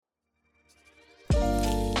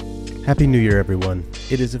Happy New Year, everyone.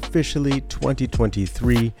 It is officially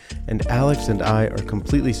 2023, and Alex and I are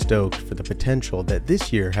completely stoked for the potential that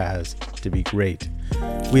this year has to be great.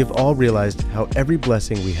 We have all realized how every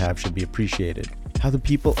blessing we have should be appreciated, how the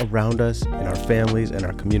people around us, in our families and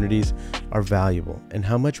our communities, are valuable, and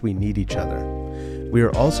how much we need each other. We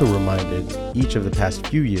are also reminded, each of the past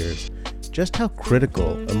few years, just how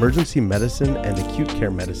critical emergency medicine and acute care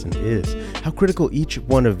medicine is, how critical each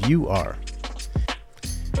one of you are.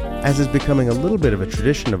 As is becoming a little bit of a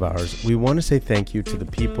tradition of ours, we want to say thank you to the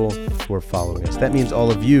people who are following us. That means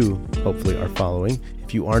all of you, hopefully, are following.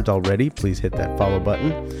 If you aren't already, please hit that follow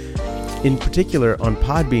button. In particular, on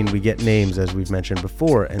Podbean, we get names, as we've mentioned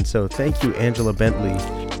before, and so thank you, Angela Bentley,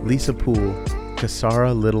 Lisa Poole,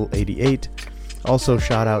 Kasara Little 88. Also,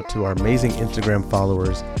 shout out to our amazing Instagram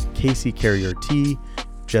followers, Casey Carrier T,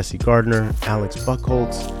 Jesse Gardner, Alex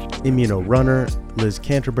Buckholtz, Immuno Runner, Liz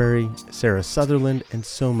Canterbury, Sarah Sutherland, and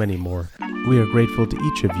so many more. We are grateful to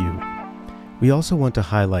each of you. We also want to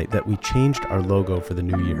highlight that we changed our logo for the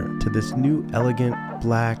new year to this new elegant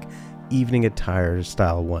black evening attire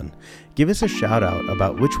style one. Give us a shout out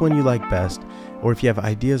about which one you like best, or if you have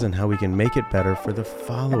ideas on how we can make it better for the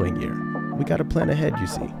following year. We got to plan ahead, you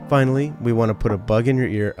see. Finally, we want to put a bug in your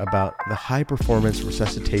ear about the High Performance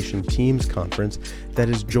Resuscitation Teams Conference that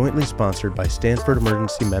is jointly sponsored by Stanford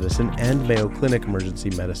Emergency Medicine and Mayo Clinic Emergency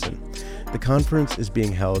Medicine. The conference is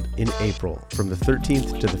being held in April from the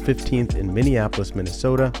 13th to the 15th in Minneapolis,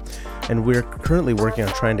 Minnesota, and we're currently working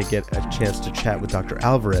on trying to get a chance to chat with Dr.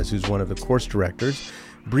 Alvarez, who's one of the course directors,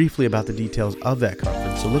 briefly about the details of that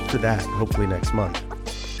conference, so look for that hopefully next month.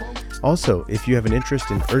 Also, if you have an interest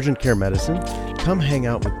in urgent care medicine, come hang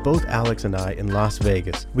out with both Alex and I in Las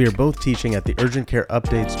Vegas. We are both teaching at the Urgent Care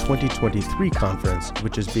Updates 2023 conference,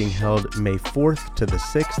 which is being held May 4th to the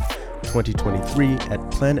 6th, 2023 at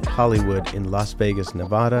Planet Hollywood in Las Vegas,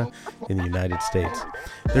 Nevada, in the United States.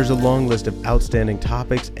 There's a long list of outstanding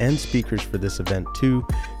topics and speakers for this event too.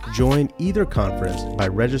 Join either conference by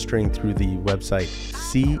registering through the website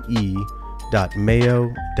ce.mayo.edu.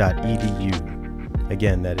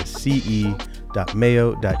 Again, that is ce.mayo.edu.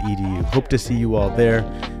 Hope to see you all there.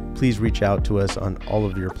 Please reach out to us on all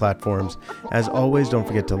of your platforms. As always, don't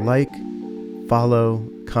forget to like, follow,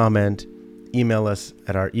 comment, email us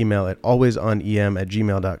at our email at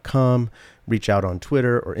alwaysonem@gmail.com, reach out on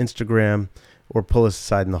Twitter or Instagram, or pull us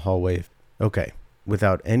aside in the hallway. Okay,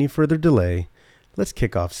 without any further delay, let's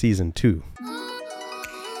kick off season 2.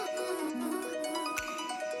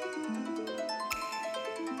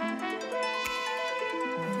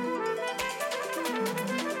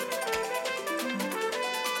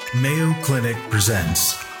 Mayo Clinic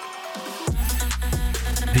presents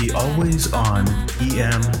the Always On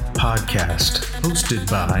EM podcast, hosted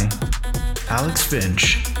by Alex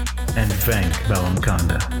Finch and Venk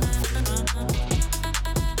Bellamkonda.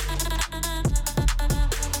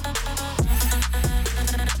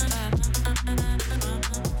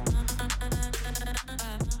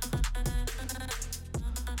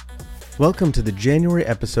 Welcome to the January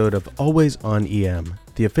episode of Always On EM,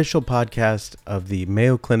 the official podcast of the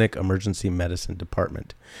Mayo Clinic Emergency Medicine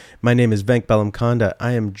Department. My name is Venk Bellamkonda.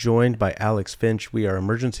 I am joined by Alex Finch. We are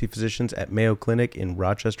emergency physicians at Mayo Clinic in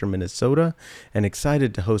Rochester, Minnesota, and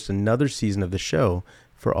excited to host another season of the show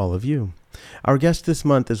for all of you. Our guest this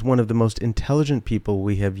month is one of the most intelligent people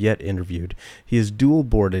we have yet interviewed. He is dual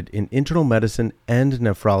boarded in internal medicine and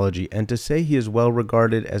nephrology, and to say he is well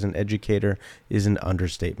regarded as an educator is an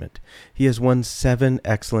understatement. He has won 7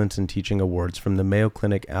 Excellence in Teaching awards from the Mayo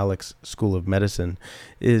Clinic Alex School of Medicine,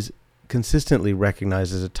 is consistently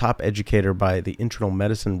recognized as a top educator by the internal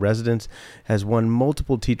medicine residents, has won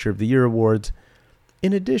multiple Teacher of the Year awards.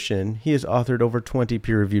 In addition, he has authored over 20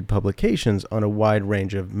 peer-reviewed publications on a wide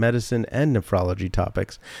range of medicine and nephrology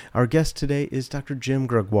topics. Our guest today is Dr. Jim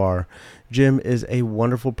Gregoire. Jim is a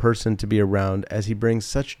wonderful person to be around as he brings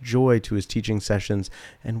such joy to his teaching sessions,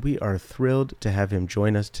 and we are thrilled to have him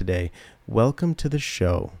join us today. Welcome to the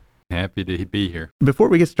show. Happy to be here. Before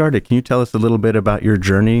we get started, can you tell us a little bit about your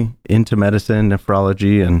journey into medicine,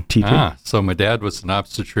 nephrology, and teaching? So my dad was an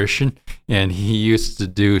obstetrician, and he used to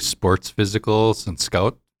do sports physicals and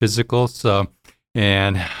scout physicals,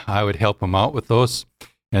 and I would help him out with those.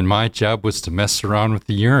 And my job was to mess around with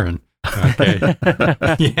the urine. Okay.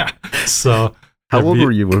 Yeah. So how old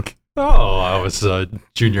were you? I was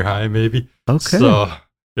junior high, maybe. Okay. So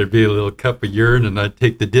there'd be a little cup of urine, and I'd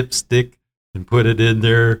take the dipstick and put it in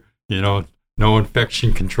there. No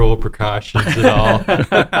infection control precautions at all.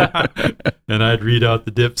 And I'd read out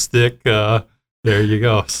the dipstick. There you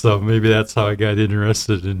go. So maybe that's how I got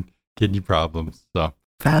interested in kidney problems. So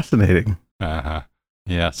fascinating.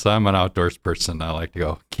 Yeah, so I'm an outdoors person. I like to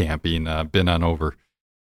go camping. I've been on over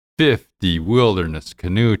 50 wilderness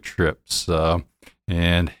canoe trips.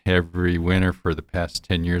 And every winter for the past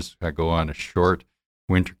 10 years, I go on a short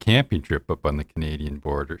winter camping trip up on the Canadian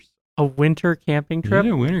borders. A winter camping trip?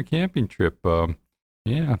 Yeah, winter camping trip.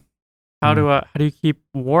 Yeah. How do you keep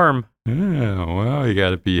warm? Yeah, well, you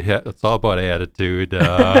got to be, it's all about attitude.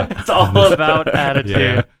 It's all about attitude.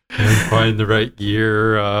 Yeah, and find the right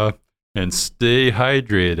gear and stay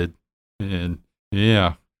hydrated. And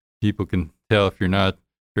yeah, people can tell if you're not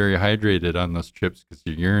very hydrated on those trips because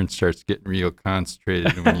your urine starts getting real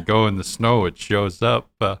concentrated. And when you go in the snow, it shows up.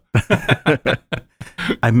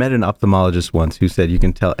 I met an ophthalmologist once who said you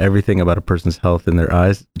can tell everything about a person's health in their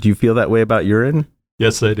eyes. Do you feel that way about urine?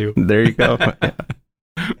 Yes, I do. There you go.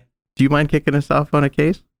 Do you mind kicking us off on a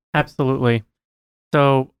case? Absolutely.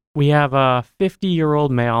 So we have a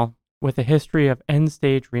 50-year-old male with a history of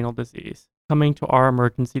end-stage renal disease coming to our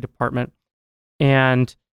emergency department,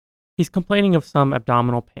 and he's complaining of some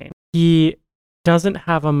abdominal pain. He doesn't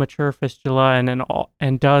have a mature fistula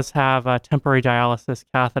and does have a temporary dialysis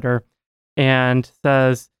catheter, and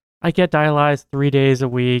says, I get dialyzed 3 days a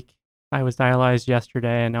week. I was dialyzed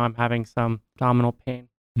yesterday, and now I'm having some abdominal pain.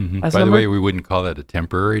 Mm-hmm. By the way, we wouldn't call that a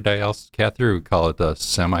temporary dialysis catheter. We'd call it a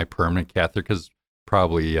semi-permanent catheter because it's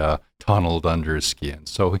probably tunneled under his skin.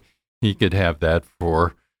 So he could have that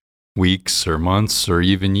for weeks or months or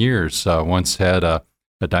even years. Once had a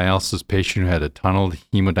dialysis patient who had a tunneled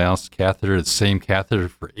hemodialysis catheter, the same catheter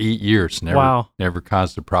for 8 years, never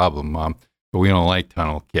caused a problem. But we don't like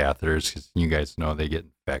tunnel catheters because you guys know they get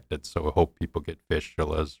infected. So we hope people get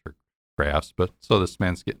fistulas or grafts. But so this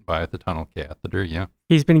man's getting by with the tunnel catheter, yeah.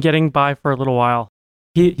 He's been getting by for a little while.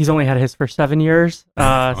 He's only had his for 7 years,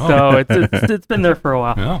 so it's been there for a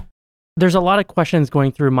while. Yeah. There's a lot of questions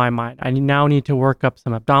going through my mind. I now need to work up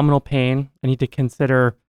some abdominal pain. I need to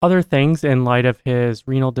consider other things in light of his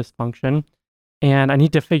renal dysfunction. And I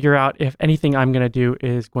need to figure out if anything I'm going to do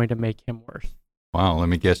is going to make him worse. Wow, let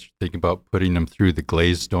me guess, you're thinking about putting them through the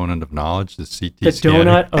glazed donut of knowledge, the CT the scanner?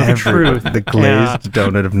 Donut of truth. The glazed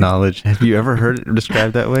donut of knowledge. Have you ever heard it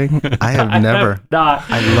described that way? I have never. Not.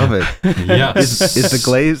 I love it. Yes. Is the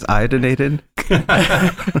glaze iodinated?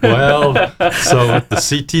 Well, so with the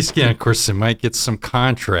CT scan, of course, it might get some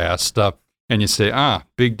contrast. And you say,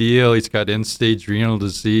 big deal, he's got end-stage renal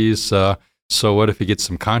disease. So what if he gets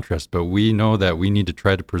some contrast? But we know that we need to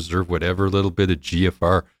try to preserve whatever little bit of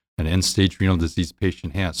GFR an end-stage renal disease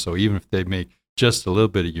patient has. So even if they make just a little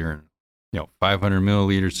bit of urine, 500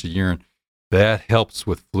 milliliters of urine, that helps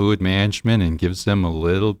with fluid management and gives them a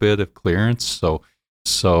little bit of clearance.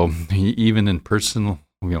 So even in person,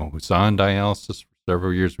 who's on dialysis for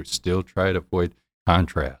several years, we still try to avoid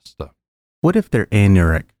contrast. What if they're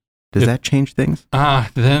anuric? Does that change things?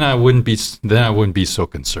 Then I wouldn't be so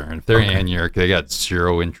concerned. If they're anuric, they got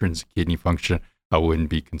zero intrinsic kidney function, I wouldn't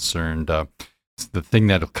be concerned. The thing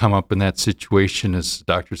that'll come up in that situation is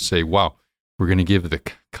doctors say, wow, we're going to give the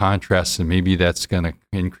contrast and maybe that's going to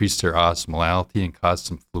increase their osmolality and cause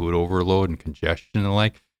some fluid overload and congestion and the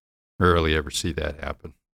like. Rarely ever see that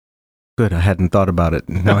happen. Good. I hadn't thought about it.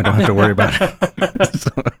 Now I don't have to worry about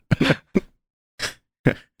it.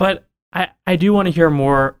 But I do want to hear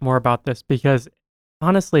more about this because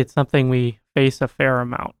honestly, it's something we face a fair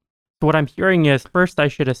amount. So what I'm hearing is first I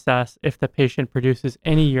should assess if the patient produces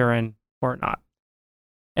any urine or not.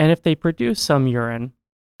 And if they produce some urine,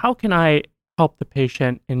 how can I help the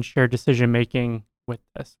patient in shared decision making with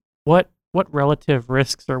this? What relative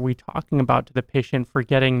risks are we talking about to the patient for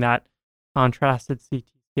getting that contrasted CT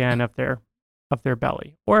scan of their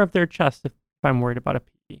belly or of their chest if I'm worried about a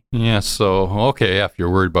PE? Yeah, so if you're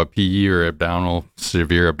worried about PE or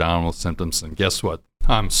severe abdominal symptoms, then guess what?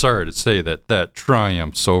 I'm sorry to say that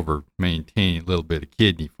triumphs over maintaining a little bit of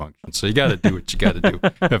kidney function. So you got to do what you got to do.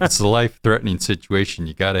 If it's a life-threatening situation,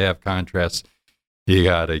 you got to have contrast. You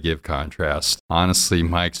got to give contrast. Honestly,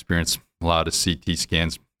 my experience, a lot of CT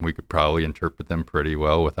scans, we could probably interpret them pretty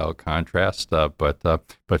well without contrast. But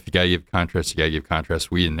if you got to give contrast, you got to give contrast.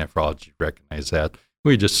 We in nephrology recognize that.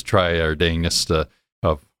 We just try our dangest to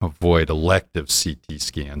avoid elective CT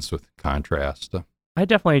scans with contrast. I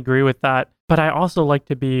definitely agree with that. But I also like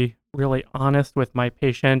to be really honest with my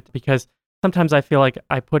patient because sometimes I feel like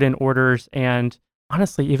I put in orders and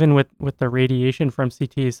honestly, even with the radiation from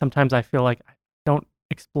CTs, sometimes I feel like I don't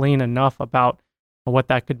explain enough about what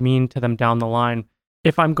that could mean to them down the line.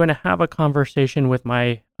 If I'm going to have a conversation with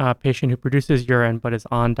my patient who produces urine but is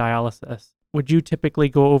on dialysis, would you typically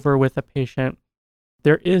go over with a patient,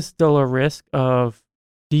 there is still a risk of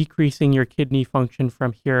decreasing your kidney function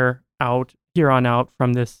from here on out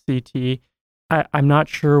from this CT. I'm not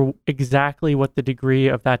sure exactly what the degree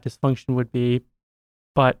of that dysfunction would be,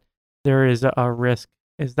 but there is a risk.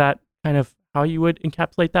 Is that kind of how you would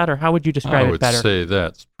encapsulate that, or how would you describe it better? I would say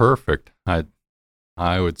that's perfect.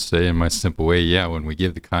 I would say in my simple way, yeah, when we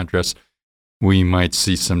give the contrast, we might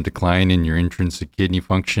see some decline in your intrinsic kidney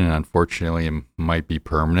function, and unfortunately, it might be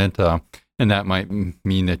permanent. And that might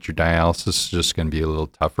mean that your dialysis is just going to be a little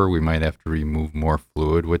tougher. We might have to remove more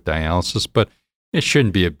fluid with dialysis, but it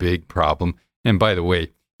shouldn't be a big problem. And by the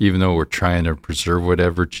way, even though we're trying to preserve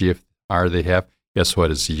whatever GFR they have, guess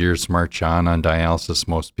what? As years march on dialysis,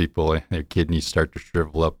 most people, their kidneys start to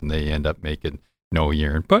shrivel up and they end up making no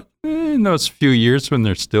urine. But in those few years when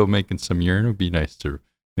they're still making some urine, it would be nice to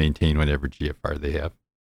maintain whatever GFR they have.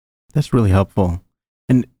 That's really helpful.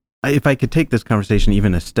 And if I could take this conversation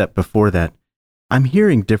even a step before that, I'm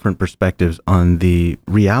hearing different perspectives on the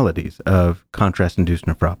realities of contrast-induced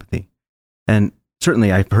nephropathy. And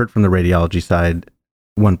certainly I've heard from the radiology side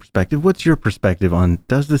one perspective. What's your perspective on,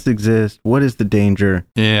 does this exist? What is the danger?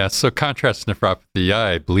 Yeah, so contrast nephropathy,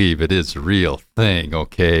 I believe it is a real thing,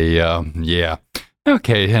 okay? Yeah.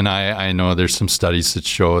 Okay, and I know there's some studies that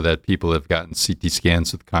show that people have gotten CT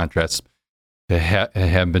scans with contrast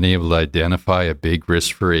have been able to identify a big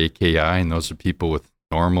risk for AKI, and those are people with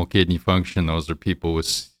normal kidney function. Those are people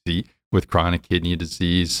with chronic kidney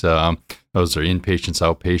disease. Those are inpatients,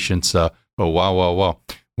 outpatients. But wow.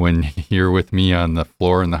 When you're with me on the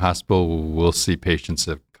floor in the hospital, we'll see patients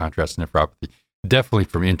of contrast nephropathy, definitely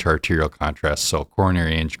from intra-arterial contrast, so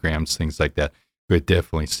coronary angiograms, things like that. We'd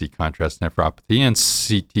definitely see contrast nephropathy, and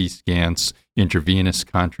CT scans, intravenous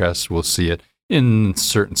contrast, we'll see it in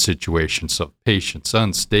certain situations. So patients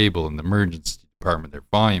unstable in the emergency department, their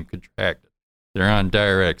volume contracted, they're on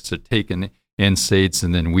diuretics, they're taking NSAIDs,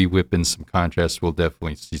 and then we whip in some contrast, we'll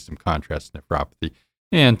definitely see some contrast nephropathy.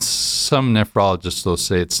 And some nephrologists will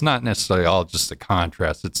say it's not necessarily all just the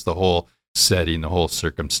contrast, it's the whole setting, the whole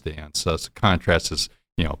circumstance. So contrast is,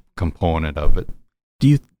 component of it. Do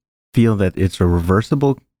you feel that it's a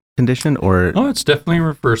reversible condition, or? Oh, it's definitely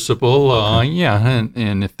reversible. Yeah,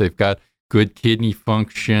 and if they've got good kidney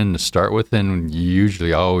function to start with, then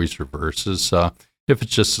usually always reverses. If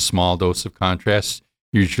it's just a small dose of contrast,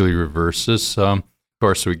 usually reverses. Of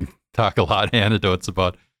course, we can talk a lot of anecdotes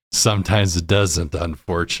about sometimes it doesn't,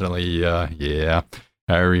 unfortunately. Yeah.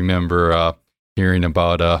 I remember hearing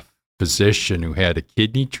about a physician who had a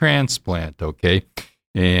kidney transplant, okay?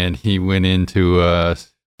 And he went into a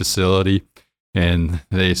facility and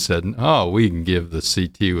they said, oh, we can give the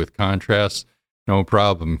CT with contrast, no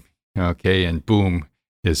problem, okay? And boom,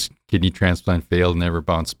 his kidney transplant failed and never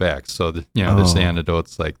bounced back. So, there's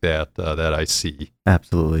anecdotes like that that I see.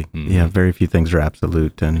 Absolutely. Mm-hmm. Yeah, very few things are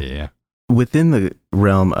absolute. And yeah. Within the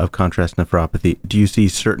realm of contrast nephropathy, do you see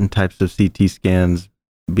certain types of CT scans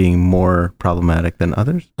being more problematic than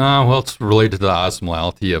others? Well, it's related to the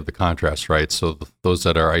osmolality of the contrast, right? So those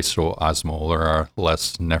that are isoosmolar are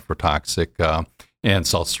less nephrotoxic, and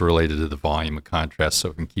it's also related to the volume of contrast, so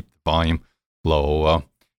we can keep the volume low.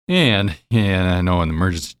 And I know in the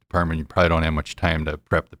emergency department, you probably don't have much time to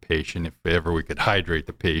prep the patient. If ever we could hydrate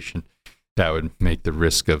the patient, that would make the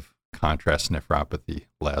risk of contrast nephropathy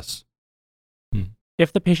less.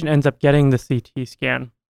 If the patient ends up getting the CT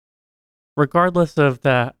scan, regardless of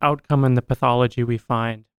the outcome and the pathology we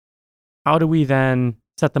find, how do we then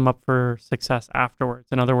set them up for success afterwards?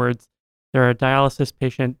 In other words, they're a dialysis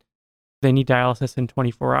patient, they need dialysis in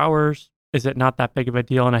 24 hours. Is it not that big of a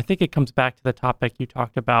deal? And I think it comes back to the topic you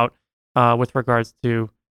talked about with regards to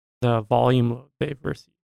the volume load they've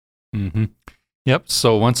received. Mm-hmm. Yep.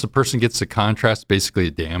 So once a person gets the contrast, basically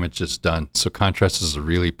the damage is done. So contrast is a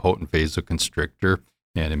really potent vasoconstrictor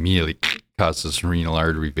and immediately causes renal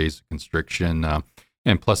artery vasoconstriction.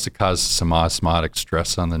 And plus it causes some osmotic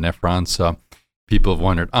stress on the nephrons. People have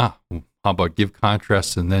wondered, how about give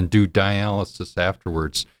contrast and then do dialysis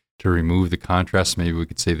afterwards to remove the contrast? Maybe we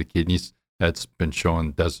could save the kidneys. That's been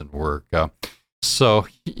shown doesn't work. So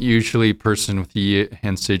usually a person with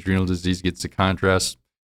end-stage renal disease gets the contrast.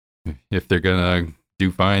 If they're going to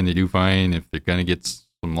do fine, they do fine. If they're going to get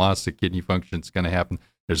some loss of kidney function, it's going to happen.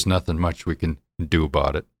 There's nothing much we can do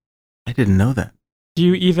about it. I didn't know that. Do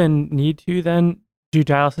you even need to then do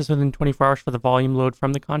dialysis within 24 hours for the volume load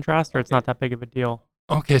from the contrast, or it's not that big of a deal?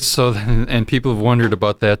 Okay, so, and people have wondered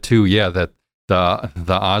about that too. Yeah, that the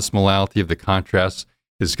osmolality of the contrast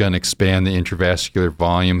is going to expand the intravascular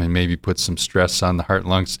volume and maybe put some stress on the heart and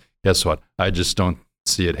lungs. Guess what? I just don't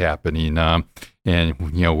see it happening. And,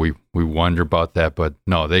 we wonder about that, but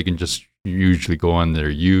no, they can just usually go on their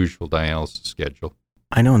usual dialysis schedule.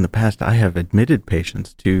 I know in the past I have admitted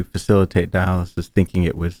patients to facilitate dialysis thinking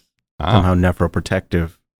it was somehow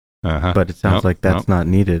nephroprotective But it sounds like that's not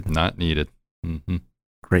needed. Not needed. Mm-hmm.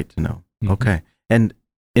 Great to know. Mm-hmm. Okay. And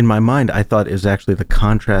in my mind, I thought it was actually the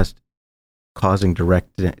contrast causing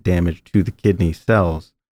direct damage to the kidney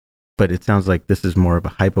cells. But it sounds like this is more of a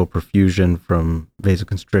hypoperfusion from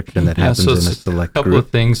vasoconstriction that happens in a select group. A couple of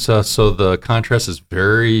things. So the contrast is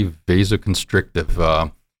very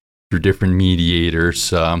vasoconstrictive through different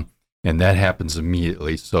mediators, and that happens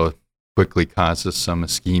immediately. So it quickly causes some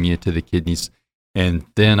ischemia to the kidneys. And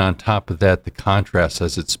then on top of that, the contrast,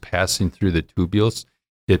 as it's passing through the tubules,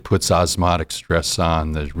 it puts osmotic stress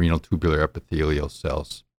on the renal tubular epithelial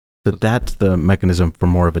cells. So that's the mechanism for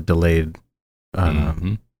more of a delayed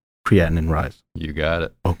creatinine rise. You got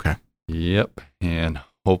it. Okay. Yep. And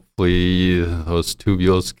hopefully those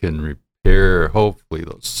tubules can repair, hopefully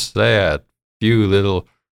those sad few little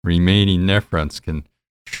remaining nephrons can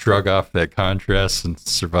shrug off that contrast and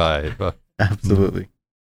survive. Absolutely.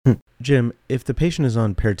 Jim, if the patient is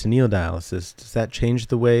on peritoneal dialysis, does that change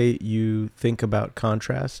the way you think about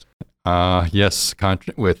contrast? Yes.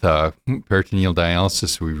 With peritoneal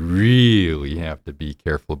dialysis, we really have to be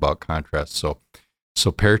careful about contrast.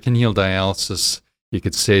 So peritoneal dialysis, you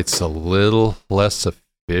could say it's a little less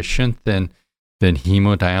efficient than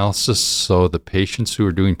hemodialysis. So the patients who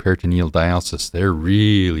are doing peritoneal dialysis, they're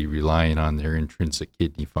really relying on their intrinsic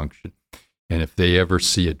kidney function. And if they ever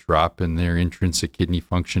see a drop in their intrinsic kidney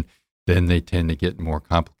function, then they tend to get more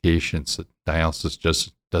complications. Dialysis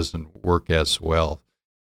just doesn't work as well.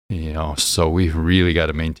 So we've really got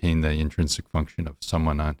to maintain the intrinsic function of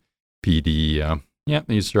someone on PD.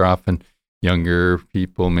 These are often younger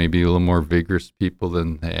people, maybe a little more vigorous people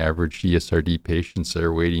than the average ESRD patients that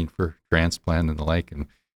are waiting for transplant and the like. And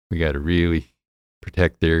we got to really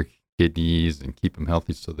protect their kidneys and keep them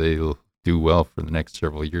healthy so they'll do well for the next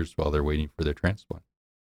several years while they're waiting for their transplant.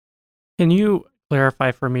 Can you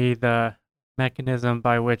clarify for me the mechanism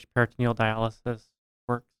by which peritoneal dialysis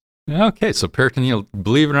works? Okay, so peritoneal,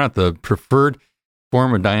 believe it or not, the preferred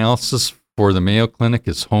form of dialysis for the Mayo Clinic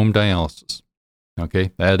is home dialysis.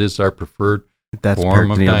 Okay, that is our preferred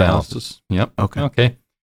form of dialysis. Yep. Okay.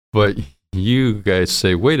 But you guys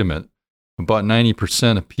say, wait a minute, about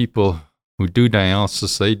 90% of people who do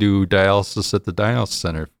dialysis, they do dialysis at the dialysis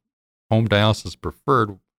center. Home dialysis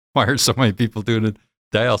preferred. Why are so many people doing a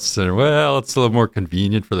dialysis center? Well, it's a little more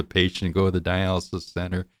convenient for the patient to go to the dialysis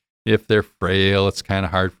center. If they're frail, it's kind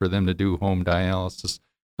of hard for them to do home dialysis.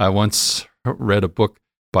 I once read a book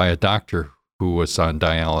by a doctor who was on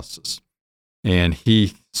dialysis, and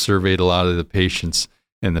he surveyed a lot of the patients,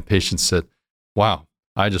 and the patients said, wow,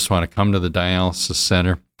 I just want to come to the dialysis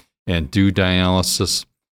center and do dialysis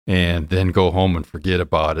and then go home and forget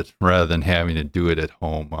about it rather than having to do it at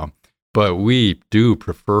home. But we do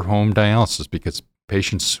prefer home dialysis because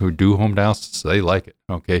patients who do home dialysis, they like it,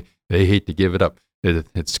 okay? They hate to give it up.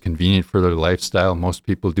 It's convenient for their lifestyle. Most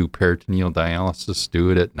people do peritoneal dialysis,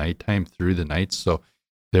 do it at nighttime through the night, so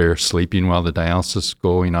they're sleeping while the dialysis is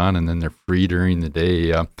going on, and then they're free during the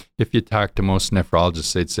day. If you talk to most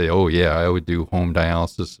nephrologists, they'd say, oh, yeah, I would do home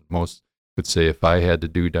dialysis. Most would say if I had to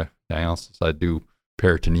do dialysis, I'd do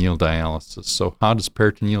peritoneal dialysis. So how does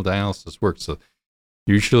peritoneal dialysis work? So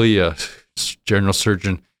usually a general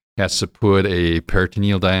surgeon has to put a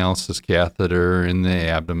peritoneal dialysis catheter in the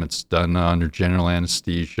abdomen. It's done under general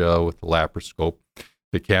anesthesia with a laparoscope.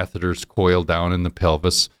 The catheter is coiled down in the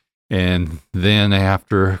pelvis. And then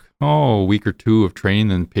after, a week or two of training,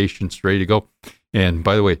 then the patient's ready to go. And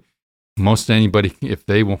by the way, most anybody, if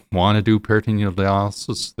they want to do peritoneal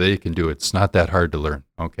dialysis, they can do it. It's not that hard to learn,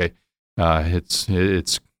 okay? It's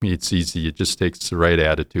easy. It just takes the right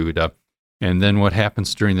attitude. And then what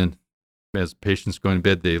happens as patients go to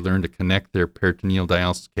bed, they learn to connect their peritoneal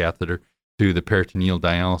dialysis catheter to the peritoneal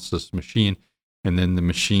dialysis machine. And then the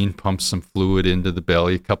machine pumps some fluid into the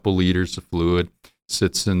belly, a couple liters of fluid,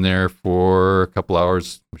 sits in there for a couple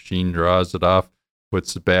hours. Machine draws it off,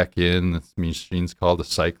 puts it back in. The machine's called a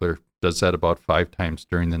cycler. Does that about 5 times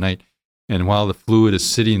during the night. And while the fluid is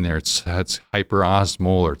sitting there, it's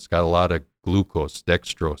hyperosmolar. It's got a lot of glucose,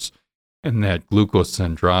 dextrose. And that glucose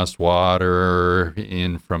then draws water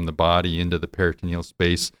in from the body into the peritoneal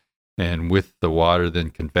space. And with the water,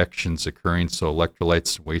 then convection's occurring. So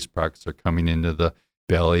electrolytes and waste products are coming into the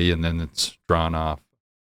belly, and then it's drawn off.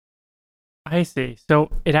 I see. So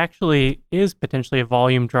it actually is potentially a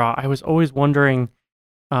volume draw. I was always wondering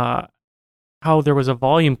how there was a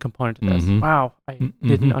volume component to this. Mm-hmm. Wow. I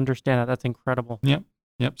didn't understand that. That's incredible. Yep.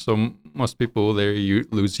 So most people, they're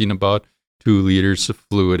losing about 2 liters of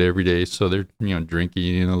fluid every day. So they're,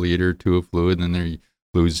 drinking a liter or 2 of fluid, and then they're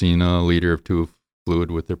losing a liter or 2 of fluid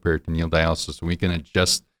with their peritoneal dialysis. And we can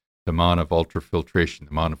adjust the amount of ultrafiltration,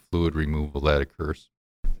 the amount of fluid removal that occurs.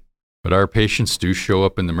 But our patients do show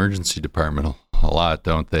up in the emergency department a lot,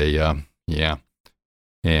 don't they? Yeah.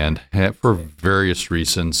 And for various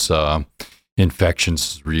reasons,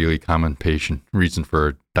 infections is really common reason for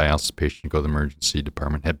a dialysis patient to go to the emergency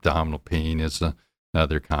department. Abdominal pain is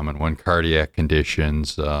another common one. Cardiac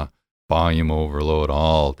conditions, volume overload,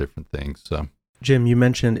 all different things. Jim, you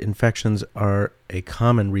mentioned infections are a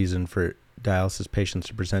common reason for dialysis patients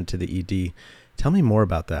to present to the ED. Tell me more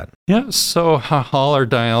about that. Yeah, so all our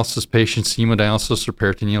dialysis patients, hemodialysis or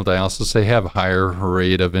peritoneal dialysis, they have a higher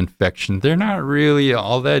rate of infection. They're not really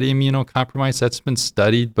all that immunocompromised. That's been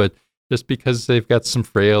studied, but just because they've got some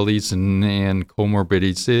frailties and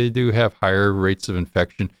comorbidities, they do have higher rates of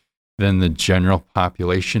infection than the general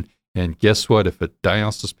population. And guess what? If a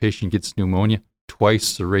dialysis patient gets pneumonia,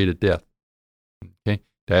 twice the rate of death. Okay,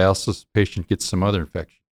 dialysis patient gets some other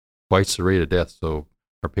infection, twice the rate of death. So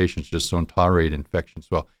our patients just don't tolerate infections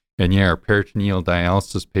well. And yeah, our peritoneal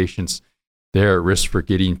dialysis patients, they're at risk for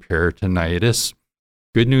getting peritonitis.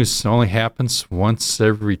 Good news, it only happens once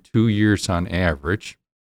every 2 years on average.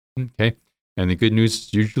 Okay, and the good news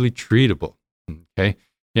is usually treatable. Okay,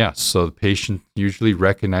 yeah, so the patient usually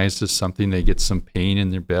recognizes something. They get some pain in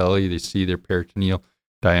their belly. They see their peritoneal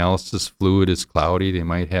dialysis fluid is cloudy. They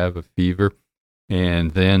might have a fever.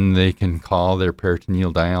 And then they can call their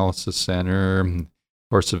peritoneal dialysis center. Of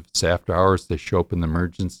course, if it's after hours, they show up in the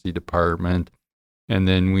emergency department. And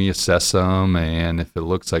then we assess them. And if it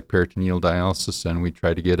looks like peritoneal dialysis, then we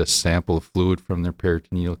try to get a sample of fluid from their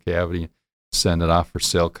peritoneal cavity, send it off for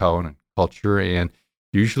cell count and culture, and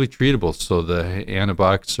usually treatable. So the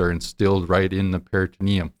antibiotics are instilled right in the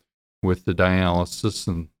peritoneum with the dialysis,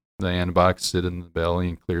 and the antibiotics sit in the belly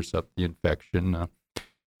and clears up the infection.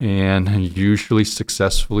 And usually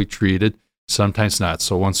successfully treated, sometimes not.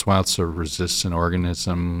 So once in a while it's a resistant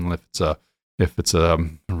organism. If it's a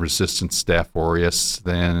resistant Staph aureus,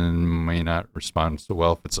 then may not respond so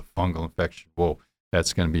well. If it's a fungal infection, whoa,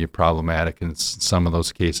 that's going to be problematic. And in some of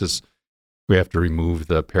those cases, we have to remove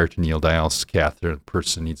the peritoneal dialysis catheter, and the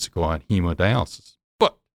person needs to go on hemodialysis.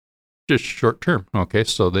 But just short term, okay?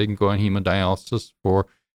 So they can go on hemodialysis for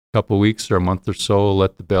couple of weeks or a month or so,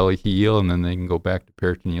 let the belly heal, and then they can go back to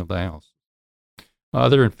peritoneal dialysis.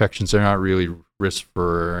 Other infections are not really risk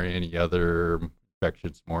for any other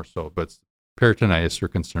infections more so, but peritonitis we're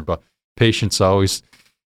concerned about. Patients always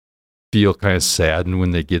feel kind of saddened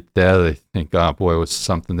when they get that. They think, oh boy, it was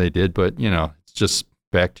something they did, but it's just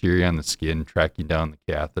bacteria on the skin tracking down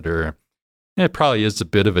the catheter. And it probably is a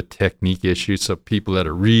bit of a technique issue, so people that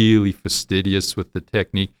are really fastidious with the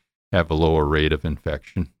technique have a lower rate of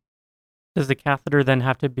infection. Does the catheter then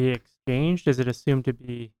have to be exchanged? Is it assumed to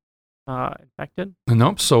be infected?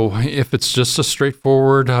 Nope. So if it's just a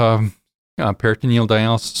straightforward peritoneal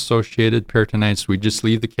dialysis associated peritonitis, we just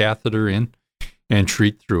leave the catheter in and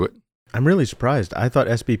treat through it. I'm really surprised. I thought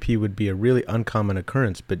SBP would be a really uncommon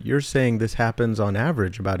occurrence, but you're saying this happens on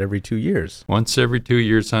average about every 2 years. Once every 2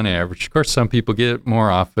 years on average. Of course, some people get it more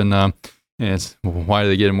often. And why do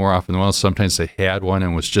they get it more often? Well, sometimes they had one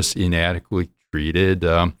and was just inadequately treated.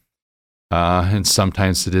 And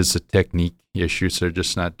sometimes it is a technique issue, so they're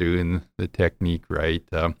just not doing the technique right.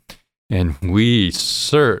 And we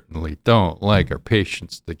certainly don't like our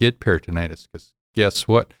patients to get peritonitis, because guess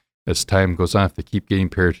what? As time goes on, if they keep getting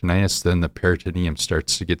peritonitis, then the peritoneum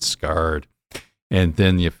starts to get scarred. And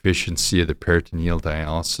then the efficiency of the peritoneal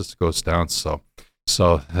dialysis goes down. So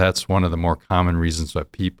that's one of the more common reasons why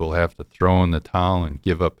people have to throw in the towel and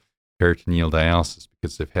give up peritoneal dialysis,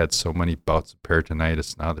 because they've had so many bouts of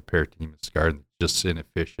peritonitis. Now the peritoneum is scarred and just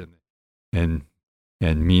inefficient. And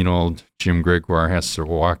mean old Jim Gregoire has to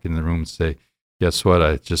walk in the room and say, guess what?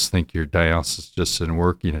 I just think your dialysis just isn't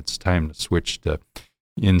working. It's time to switch to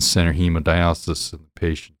in-center hemodialysis. And the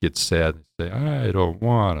patient gets sad and say, I don't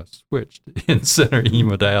want to switch to in-center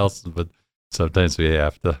hemodialysis, but sometimes we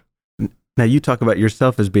have to. Now you talk about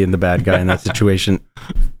yourself as being the bad guy in that situation.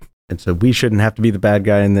 And so we shouldn't have to be the bad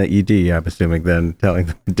guy in the ED, I'm assuming, then, telling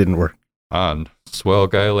them it didn't work. Swell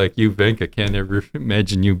guy like you, Venk, I can't ever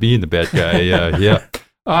imagine you being the bad guy. Yeah.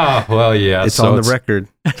 Well, yeah. It's on the record.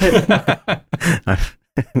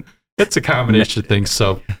 It's a combination of things.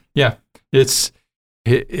 So, yeah, it's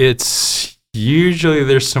usually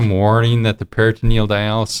there's some warning that the peritoneal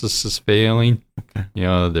dialysis is failing.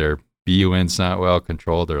 Okay. Their BUN's not well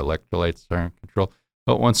controlled, their electrolytes aren't controlled.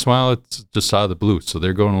 But once in a while, it's just out of the blue. So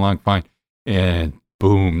they're going along fine. And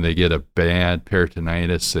boom, they get a bad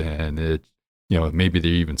peritonitis, and it, maybe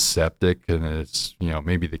they're even septic, and it's,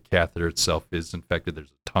 maybe the catheter itself is infected. There's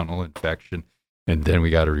a tunnel infection. And then we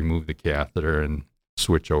got to remove the catheter and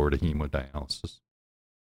switch over to hemodialysis.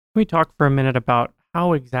 Can we talk for a minute about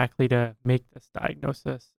how exactly to make this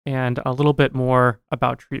diagnosis and a little bit more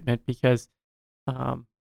about treatment because,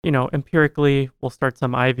 empirically we'll start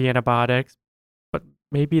some IV antibiotics, but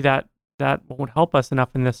maybe that won't help us enough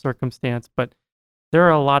in this circumstance. But there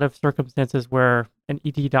are a lot of circumstances where an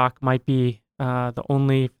ED doc might be the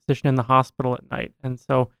only physician in the hospital at night. And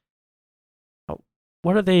so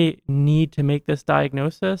what do they need to make this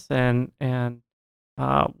diagnosis and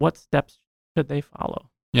what steps should they follow?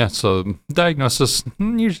 Yeah, so diagnosis,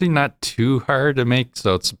 usually not too hard to make.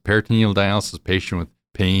 So it's a peritoneal dialysis patient with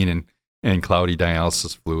pain and cloudy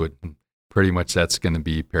dialysis fluid. And pretty much that's going to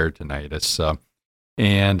be peritonitis.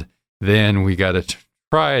 And then we got to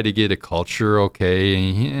try to get a culture, okay?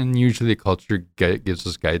 And usually the culture gives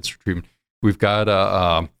us guides for treatment. We've got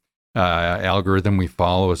a algorithm we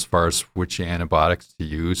follow as far as which antibiotics to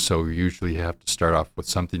use. So we usually have to start off with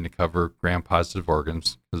something to cover gram-positive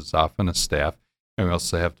organs, because it's often a staph. And we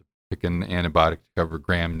also have to pick an antibiotic to cover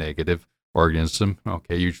gram-negative organism.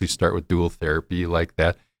 Okay, usually start with dual therapy like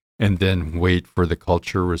that, and then wait for the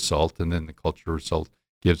culture result. And then the culture result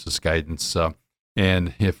gives us guidance.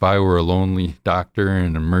 And if I were a lonely doctor in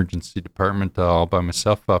an emergency department all by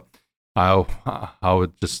myself, I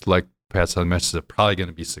would just like pass on the message that probably going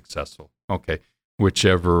to be successful. Okay,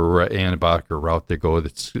 whichever antibiotic or route they go,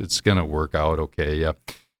 it's going to work out. Okay, yeah.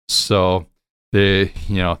 So they're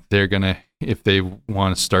going to, if they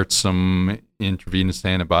want to start some intravenous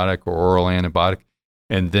antibiotic or oral antibiotic,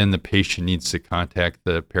 and then the patient needs to contact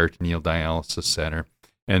the peritoneal dialysis center,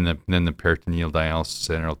 and then the peritoneal dialysis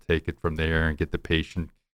center will take it from there and get the patient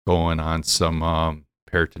going on some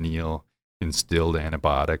peritoneal instilled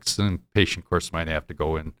antibiotics. And the patient, of course, might have to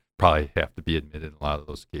go in, probably have to be admitted in a lot of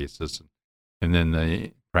those cases. And then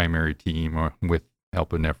the primary team, or with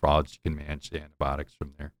help of nephrology, can manage the antibiotics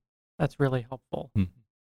from there. That's really helpful. Mm-hmm.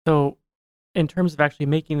 So in terms of actually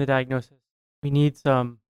making the diagnosis, we need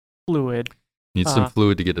some fluid. Need some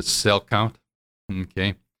fluid to get a cell count,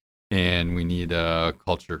 okay? And we need a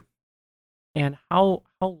culture. And how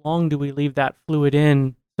long do we leave that fluid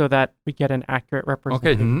in so that we get an accurate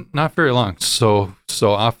representation? Okay, not very long. So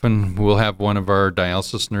often we'll have one of our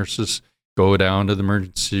dialysis nurses go down to the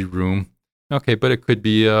emergency room. Okay, but it could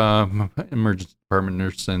be an emergency department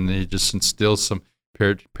nurse, and they just instill some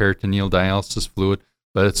peritoneal dialysis fluid.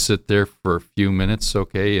 Let it sit there for a few minutes,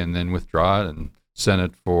 okay, and then withdraw it and send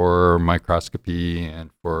it for microscopy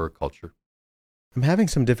and for culture. I'm having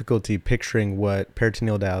some difficulty picturing what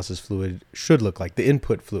peritoneal dialysis fluid should look like, the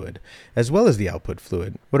input fluid, as well as the output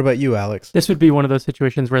fluid. What about you, Alex? This would be one of those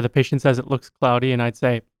situations where the patient says it looks cloudy, and I'd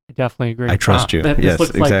say, I definitely agree. I trust you. This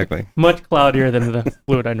looks exactly. Like much cloudier than the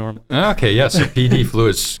fluid I normally. Okay, yes, the PD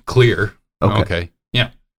fluid's clear. Okay, yeah.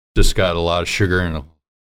 Just got a lot of sugar and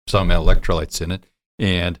some electrolytes in it.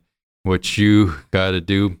 And what you got to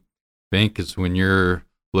do, Venk, is when you're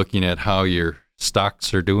looking at how your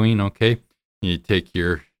stocks are doing, okay, you take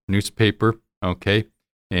your newspaper, okay,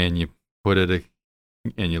 and you put it,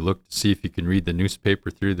 and you look to see if you can read the newspaper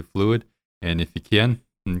through the fluid. And if you can,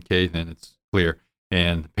 okay, then it's clear.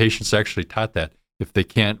 And the patients actually taught that. If they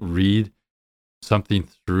can't read something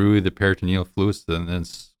through the peritoneal fluids, then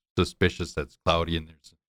it's suspicious that's cloudy and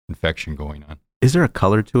there's infection going on. Is there a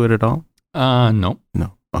color to it at all? No.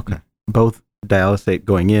 No. Okay. Both dialysate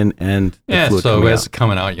going in and the fluid so coming as out. it's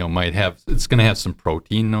coming out, it's going to have some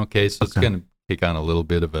protein, okay? So it's going to take on a little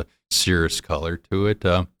bit of a serous color to it.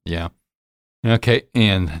 Yeah. Okay,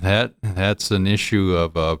 and that's an issue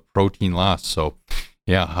of protein loss. So,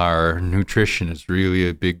 yeah, our nutrition is really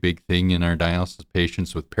a big thing in our dialysis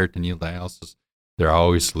patients with peritoneal dialysis. They're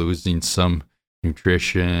always losing some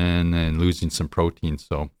nutrition and losing some protein,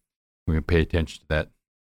 so we can pay attention to that.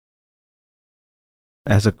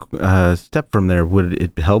 As a step from there, would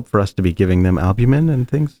it help for us to be giving them albumin and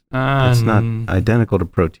things? It's not identical to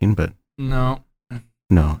protein, but... No.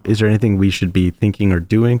 Is there anything we should be thinking or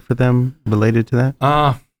doing for them related to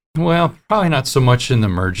that? Well, probably not so much in the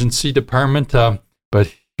emergency department,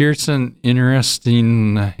 but here's an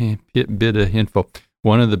interesting bit of info.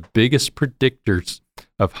 One of the biggest predictors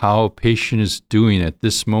of how a patient is doing at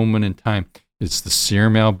this moment in time is the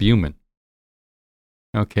serum albumin.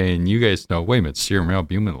 Okay, and you guys know, wait a minute, serum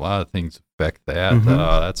albumin, a lot of things affect that.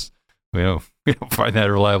 Mm-hmm. We don't find that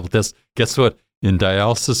a reliable test. Guess what? In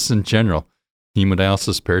dialysis in general,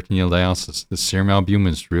 hemodialysis, peritoneal dialysis, the serum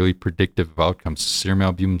albumin is really predictive of outcomes. Serum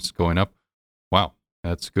albumin is going up. Wow,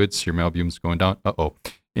 that's good. Serum albumin is going down. Uh-oh.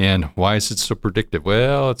 And why is it so predictive?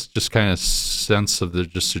 Well, it's just kind of sense of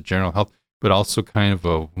just the general health, but also kind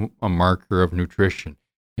of a marker of nutrition.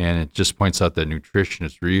 And it just points out that nutrition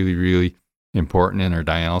is really important in our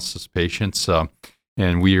dialysis patients.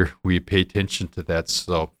 And we pay attention to that.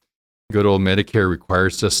 So good old Medicare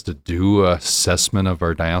requires us to do an assessment of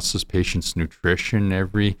our dialysis patients' nutrition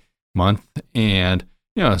every month. And,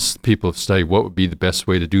 people have studied what would be the best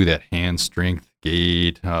way to do that, hand strength,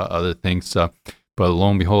 gait, other things. But lo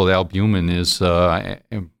and behold, albumin is a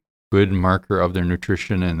good marker of their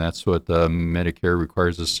nutrition, and that's what Medicare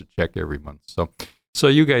requires us to check every month. So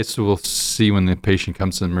you guys will see when the patient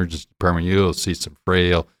comes to the emergency department, you'll see some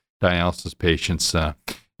frail dialysis patients,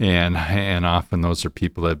 and often those are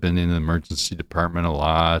people that have been in the emergency department a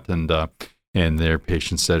lot, and they're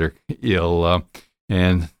patients that are ill.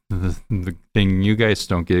 And the thing you guys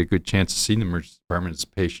don't get a good chance to see in the emergency department is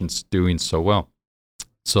patients doing so well.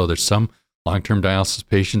 So there's some long-term dialysis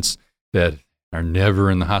patients that are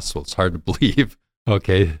never in the hospital. It's hard to believe.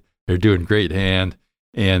 Okay, they're doing great, and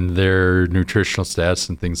their nutritional status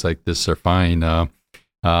and things like this are fine. We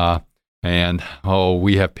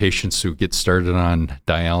have patients who get started on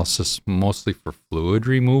dialysis mostly for fluid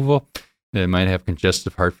removal. They might have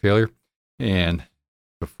congestive heart failure, and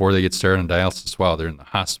before they get started on dialysis, they're in the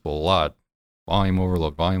hospital a lot. Volume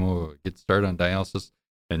overload, get started on dialysis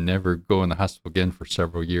and never go in the hospital again for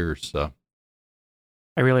several years. I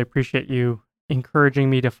really appreciate you encouraging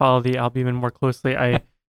me to follow the albumin more closely. I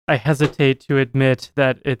hesitate to admit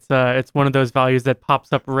that it's one of those values that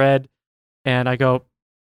pops up red, and I go,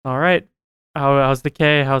 all right, how's the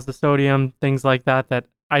K, how's the sodium, things like that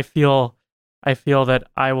I feel that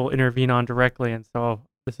I will intervene on directly. And so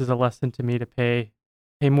this is a lesson to me to pay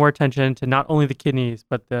more attention to not only the kidneys,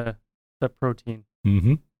 but the protein.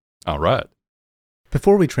 Mm-hmm. All right.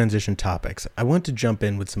 Before we transition topics, I want to jump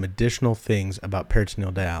in with some additional things about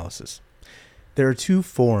peritoneal dialysis. There are two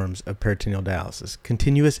forms of peritoneal dialysis: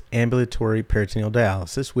 continuous ambulatory peritoneal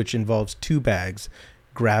dialysis, which involves two bags,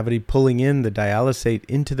 gravity pulling in the dialysate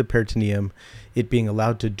into the peritoneum, it being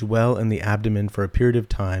allowed to dwell in the abdomen for a period of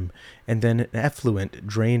time, and then an effluent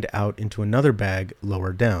drained out into another bag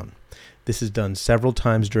lower down. This is done several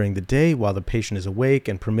times during the day while the patient is awake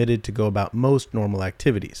and permitted to go about most normal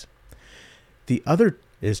activities. The other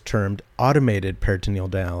is termed automated peritoneal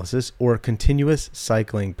dialysis or continuous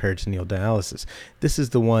cycling peritoneal dialysis. This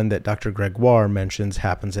is the one that Dr. Gregoire mentions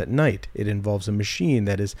happens at night. It involves a machine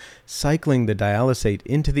that is cycling the dialysate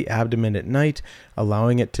into the abdomen at night,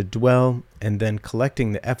 allowing it to dwell, and then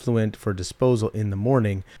collecting the effluent for disposal in the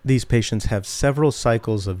morning. These patients have several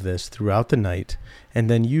cycles of this throughout the night, and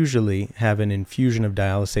then usually have an infusion of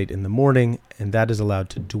dialysate in the morning, and that is allowed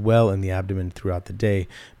to dwell in the abdomen throughout the day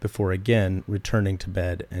before again returning to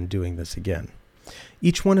bed and doing this again.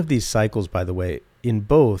 Each one of these cycles, by the way, in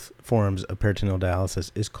both forms of peritoneal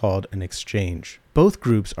dialysis is called an exchange. Both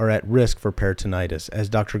groups are at risk for peritonitis, as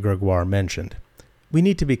Dr. Gregoire mentioned. We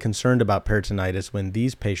need to be concerned about peritonitis when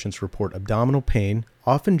these patients report abdominal pain,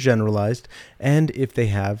 often generalized, and if they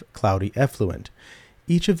have cloudy effluent.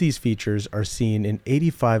 Each of these features are seen in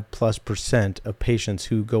 85+% of patients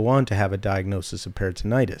who go on to have a diagnosis of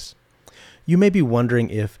peritonitis. You may be wondering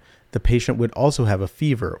if the patient would also have a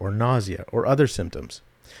fever or nausea or other symptoms.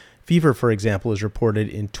 Fever, for example, is reported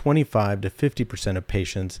in 25 to 50% of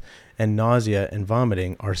patients, and nausea and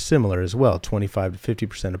vomiting are similar as well, 25 to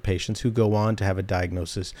 50% of patients who go on to have a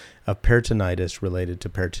diagnosis of peritonitis related to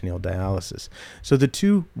peritoneal dialysis. So the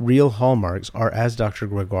two real hallmarks are, as Dr.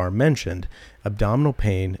 Gregoire mentioned, abdominal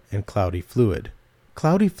pain and cloudy fluid.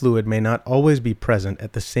 Cloudy fluid may not always be present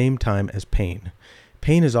at the same time as pain.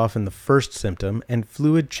 Pain is often the first symptom, and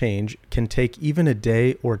fluid change can take even a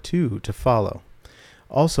day or two to follow.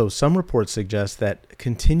 Also, some reports suggest that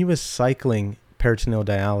continuous cycling peritoneal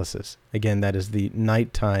dialysis, again, that is the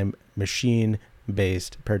nighttime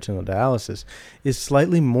machine-based peritoneal dialysis, is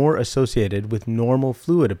slightly more associated with normal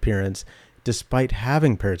fluid appearance despite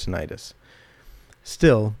having peritonitis.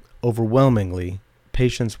 Still, overwhelmingly,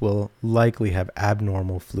 patients will likely have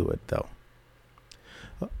abnormal fluid, though.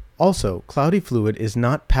 Also, cloudy fluid is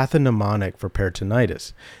not pathognomonic for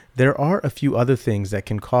peritonitis. There are a few other things that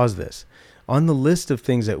can cause this. On the list of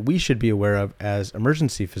things that we should be aware of as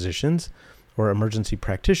emergency physicians or emergency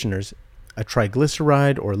practitioners, a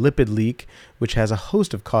triglyceride or lipid leak, which has a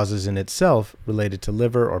host of causes in itself related to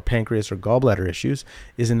liver or pancreas or gallbladder issues,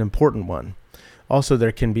 is an important one. Also,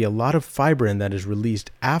 there can be a lot of fibrin that is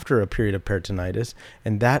released after a period of peritonitis,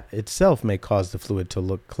 and that itself may cause the fluid to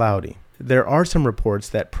look cloudy. There are some reports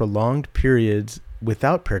that prolonged periods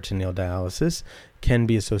without peritoneal dialysis can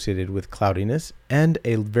be associated with cloudiness, and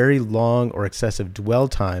a very long or excessive dwell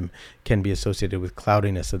time can be associated with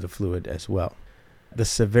cloudiness of the fluid as well. The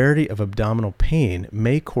severity of abdominal pain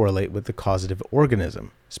may correlate with the causative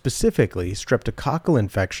organism. Specifically, streptococcal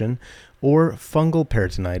infection or fungal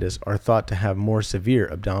peritonitis are thought to have more severe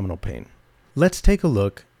abdominal pain. Let's take a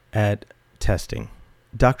look at testing.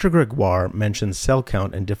 Dr. Gregoire mentions cell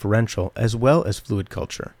count and differential as well as fluid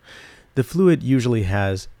culture. The fluid usually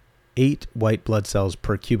has 8 white blood cells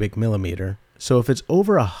per cubic millimeter, so if it's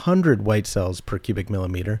over 100 white cells per cubic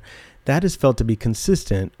millimeter, that is felt to be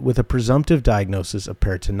consistent with a presumptive diagnosis of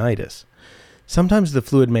peritonitis. Sometimes the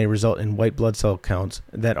fluid may result in white blood cell counts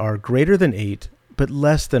that are greater than 8 but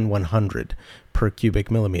less than 100 per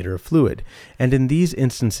cubic millimeter of fluid, and in these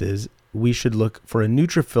instances, we should look for a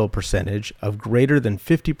neutrophil percentage of greater than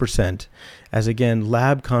 50% as, again,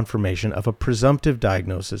 lab confirmation of a presumptive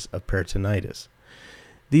diagnosis of peritonitis.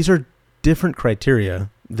 These are different criteria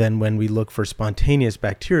than when we look for spontaneous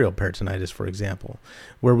bacterial peritonitis, for example,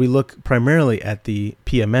 where we look primarily at the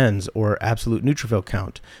PMNs, or absolute neutrophil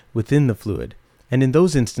count, within the fluid. And in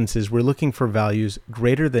those instances, we're looking for values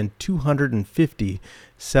greater than 250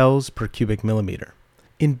 cells per cubic millimeter.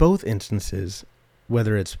 In both instances,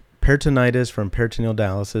 whether it's peritonitis from peritoneal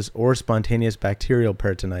dialysis or spontaneous bacterial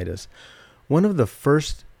peritonitis, one of the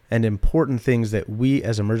first and important things that we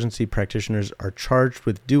as emergency practitioners are charged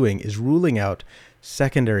with doing is ruling out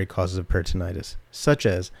secondary causes of peritonitis, such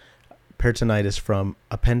as peritonitis from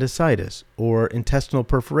appendicitis or intestinal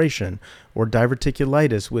perforation or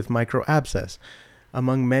diverticulitis with microabscess,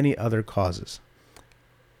 among many other causes.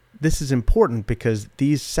 This is important because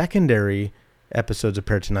these secondary episodes of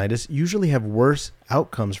peritonitis usually have worse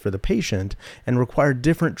outcomes for the patient and require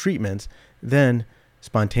different treatments than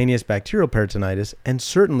spontaneous bacterial peritonitis, and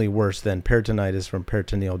certainly worse than peritonitis from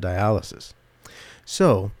peritoneal dialysis.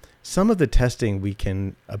 So, some of the testing we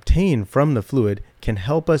can obtain from the fluid can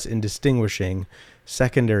help us in distinguishing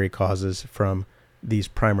secondary causes from these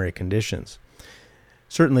primary conditions.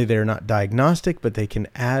 Certainly they're not diagnostic, but they can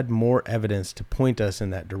add more evidence to point us in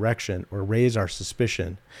that direction or raise our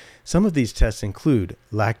suspicion. Some of these tests include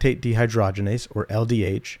lactate dehydrogenase, or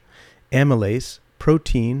LDH, amylase,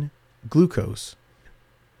 protein, glucose.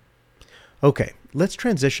 Okay, let's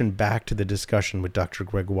transition back to the discussion with Dr.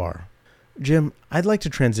 Gregoire. Jim, I'd like to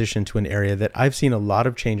transition to an area that I've seen a lot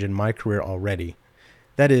of change in my career already.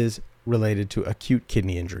 That is related to acute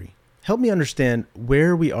kidney injury. Help me understand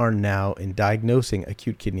where we are now in diagnosing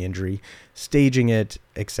acute kidney injury, staging it,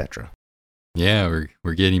 etc. Yeah,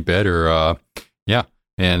 we're getting better.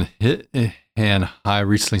 And I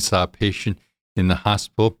recently saw a patient in the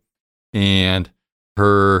hospital, and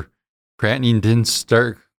her creatinine didn't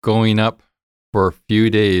start going up for a few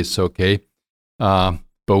days. Okay,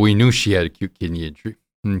 but we knew she had acute kidney injury.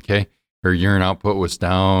 Okay, her urine output was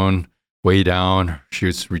down, way down. She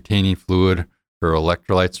was retaining fluid. Her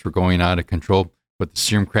electrolytes were going out of control, but the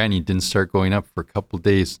serum creatinine didn't start going up for a couple of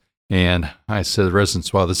days. And I said to the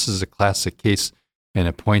residents, wow, this is a classic case. And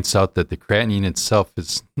it points out that the creatinine itself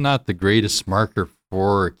is not the greatest marker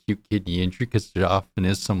for acute kidney injury, because there often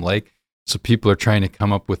is some lag. So people are trying to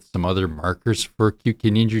come up with some other markers for acute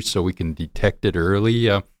kidney injury so we can detect it early.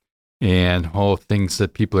 And all things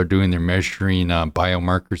that people are doing, they're measuring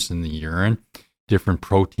biomarkers in the urine, different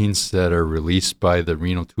proteins that are released by the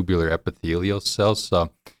renal tubular epithelial cells.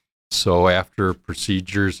 So after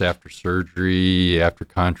procedures, after surgery, after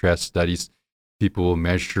contrast studies, people will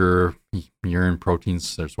measure urine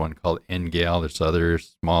proteins. There's one called NGAL. There's other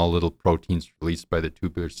small little proteins released by the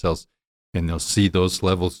tubular cells, and they'll see those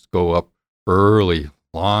levels go up early,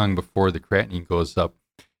 long before the creatinine goes up.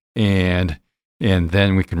 And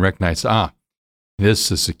then we can recognize,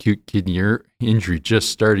 this is acute kidney injury just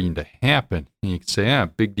starting to happen. And you can say,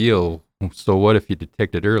 big deal. So what if you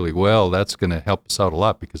detect it early? Well, that's going to help us out a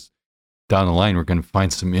lot, because down the line, we're going to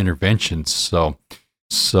find some interventions.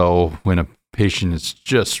 So when a patient is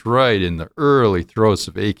just right in the early throes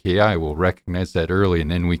of AKI, we'll recognize that early,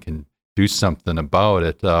 and then we can do something about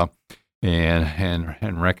it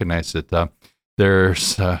and recognize it. There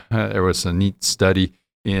was a neat study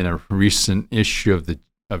in a recent issue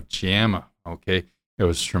of JAMA. Okay, it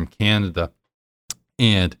was from Canada,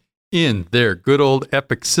 and in their good old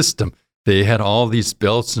Epic system, they had all these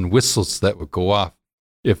bells and whistles that would go off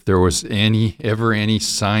if there was ever any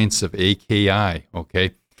signs of AKI.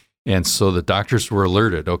 Okay, and so the doctors were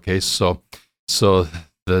alerted. Okay, so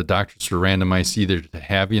the doctors were randomized either to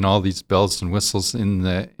having all these bells and whistles in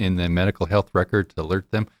the medical health record to alert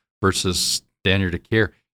them versus standard of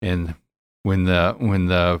care. And when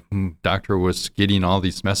the doctor was getting all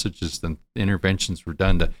these messages, then interventions were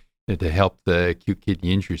done to help the acute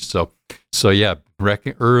kidney injury. So yeah,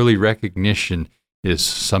 early recognition is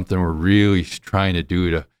something we're really trying to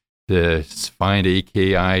do to find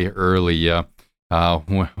AKI early.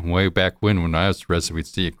 Way back when I was a resident, we'd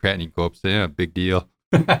see a creatinine go up, say, big deal.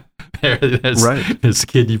 There's a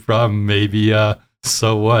kidney problem, maybe.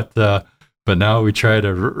 So what? But now we try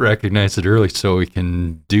to recognize it early so we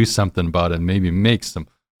can do something about it and maybe make some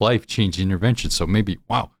life-changing intervention. So maybe,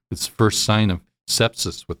 wow, it's the first sign of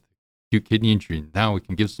sepsis with acute kidney injury. Now we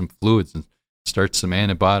can give some fluids and start some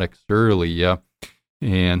antibiotics early.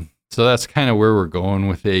 And so that's kind of where we're going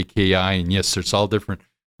with AKI. And yes, there's all different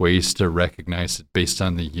ways to recognize it based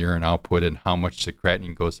on the urine output and how much the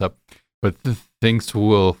creatinine goes up. But the things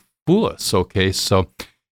will fool us, okay? So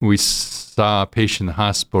we saw a patient in the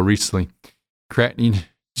hospital recently, creatinine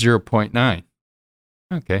 0.9.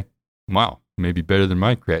 Okay, wow, maybe better than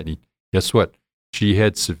my creatinine. Guess what? She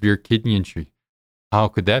had severe kidney injury. How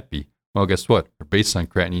could that be? Well, guess what? Her baseline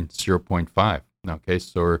creatinine 0.5. Okay,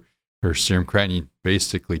 so her serum creatinine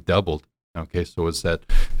basically doubled. Okay, so it's that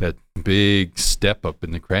big step up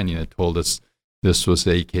in the creatinine that told us this was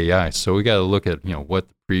AKI. So we got to look at what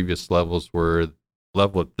the previous levels were. The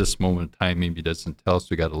level at this moment in time maybe doesn't tell us.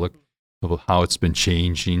 We got to look at how it's been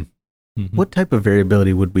changing. Mm-hmm. What type of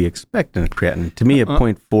variability would we expect in a creatinine? To me, a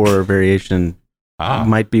 0.4 variation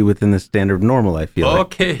might be within the standard normal, I feel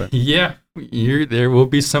okay, like. Yeah, there will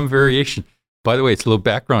be some variation. By the way, it's a little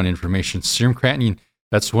background information. Serum creatinine,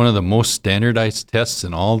 that's one of the most standardized tests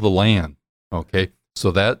in all the land. Okay,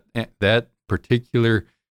 so that particular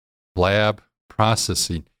lab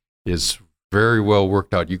processing is very well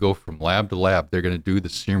worked out. You go from lab to lab, they're going to do the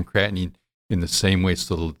serum creatinine in the same way,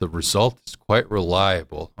 so the result is quite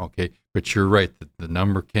reliable. Okay, but you're right, the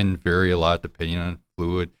number can vary a lot depending on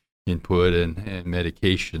fluid input and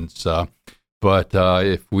medications. But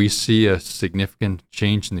if we see a significant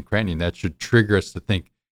change in the creatinine, that should trigger us to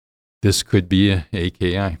think this could be a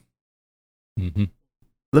AKI. Mm-hmm.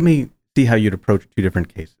 Let me see how you'd approach two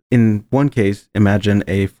different cases. In one case, imagine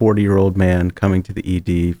a 40-year-old man coming to the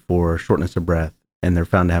ED for shortness of breath, and they're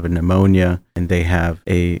found to have a pneumonia, and they have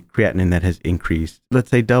a creatinine that has increased,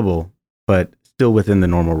 let's say double, but still within the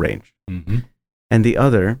normal range. Mm-hmm. And the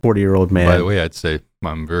other 40-year-old man... By the way, I'd say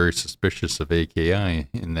I'm very suspicious of AKI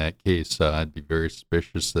in that case. I'd be very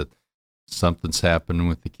suspicious that something's happening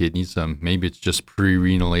with the kidneys. Maybe it's just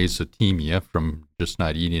pre-renal azotemia from just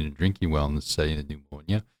not eating and drinking well in the setting of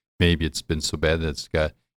pneumonia. Maybe it's been so bad that it's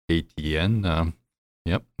got ATN.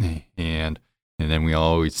 Yep. And then we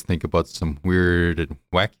always think about some weird and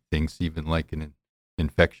wacky things, even like an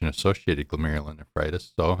infection-associated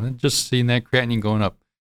glomerulonephritis. So just seeing that creatinine going up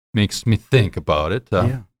makes me think about it.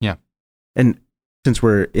 Yeah. And since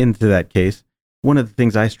we're into that case, one of the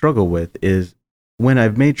things I struggle with is when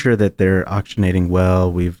I've made sure that they're oxygenating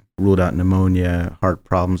well, we've ruled out pneumonia, heart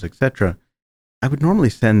problems, etc., I would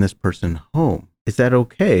normally send this person home. Is that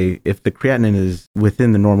okay if the creatinine is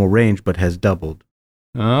within the normal range but has doubled?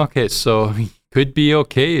 Okay, so it could be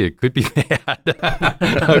okay. It could be bad.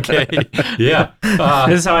 Okay, yeah.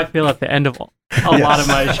 This is how I feel at the end of a lot of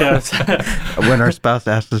my shows. When our spouse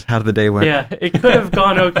asks us how the day went. Yeah, it could have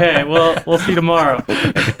gone okay. We'll see tomorrow.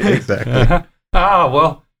 Exactly.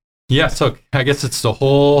 Well, yeah, so I guess it's the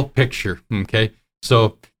whole picture, okay?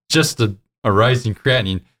 So just a rising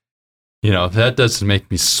creatinine, that doesn't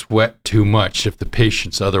make me sweat too much if the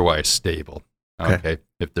patient's otherwise stable. Okay.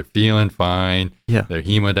 If they're feeling fine, their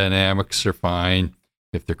hemodynamics are fine.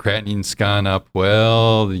 If the creatinine's gone up,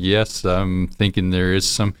 well, yes, I'm thinking there is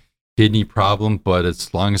some kidney problem, but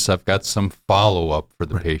as long as I've got some follow-up for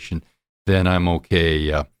the patient, then I'm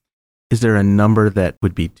okay. Is there a number that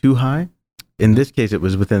would be too high? In this case, it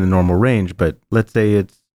was within the normal range, but let's say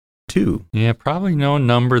it's 2. Yeah, probably no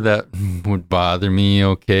number that would bother me.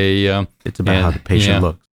 Okay. It's about how the patient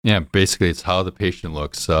looks. Yeah, basically it's how the patient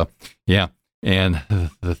looks. And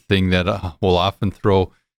the thing that will often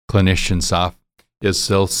throw clinicians off is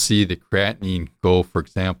they'll see the creatinine go, for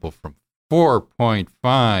example, from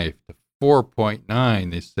 4.5 to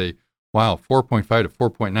 4.9. They say, wow, 4.5 to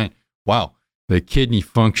 4.9. Wow, the kidney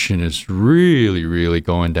function is really, really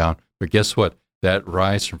going down. But guess what? That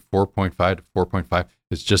rise from 4.5 to 4.5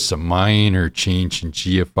 is just a minor change in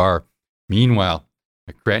GFR. Meanwhile,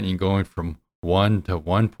 a creatinine going from 1 to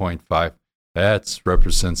 1.5, that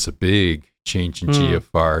represents a big change in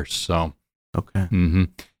GFR. So, okay. Mm-hmm.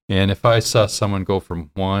 And if I saw someone go from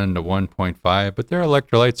 1 to 1.5, but their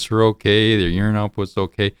electrolytes are okay, their urine output's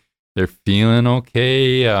okay, they're feeling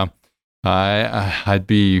okay, I'd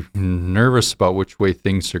be nervous about which way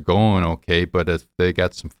things are going, okay, but if they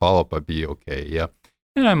got some follow-up, I'd be okay, yeah.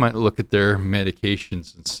 And I might look at their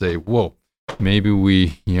medications and say, whoa, maybe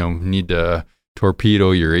we, need to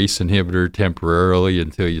torpedo your ACE inhibitor temporarily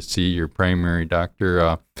until you see your primary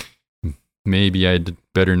doctor. Maybe I'd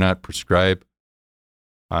better not prescribe.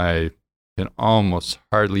 I can almost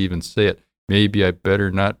hardly even say it. Maybe I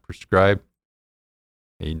better not prescribe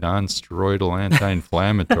a non-steroidal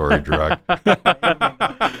anti-inflammatory drug.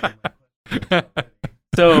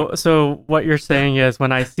 So what you're saying is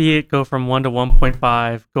when I see it go from 1 to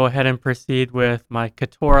 1.5, go ahead and proceed with my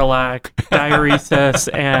ketorolac,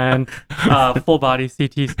 diuresis, and full body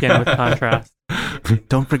CT scan with contrast.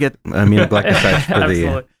 Don't forget aminoglycosides for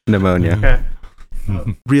the pneumonia. Okay.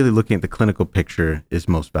 Really looking at the clinical picture is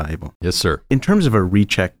most valuable. Yes, sir. In terms of a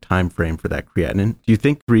recheck time frame for that creatinine, do you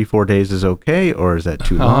think 3-4 days is okay, or is that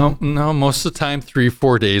too long? No, most of the time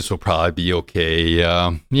 3-4 days will probably be okay.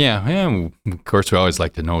 Yeah. Of course, we always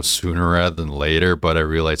like to know sooner rather than later, but I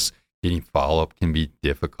realize getting follow-up can be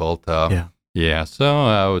difficult. Yeah. So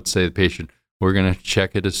I would say the patient, we're going to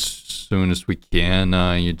check it as soon as we can.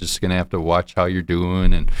 You're just going to have to watch how you're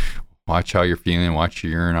doing and watch how you're feeling, watch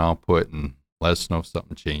your urine output, and let us know if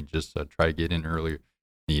something changes. Try to get in earlier if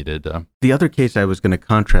needed. The other case I was going to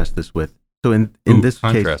contrast this with. So in this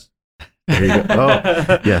contrast. case, there you go.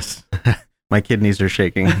 Oh, yes, my kidneys are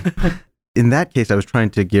shaking. In that case, I was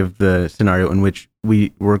trying to give the scenario in which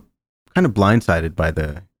we were kind of blindsided by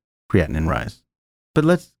the creatinine rise. But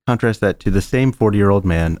let's contrast that to the same 40-year-old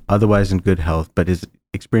man, otherwise in good health, but is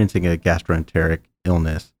experiencing a gastroenteric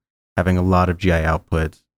illness, having a lot of GI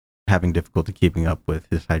outputs, having difficulty keeping up with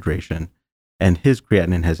his hydration, and his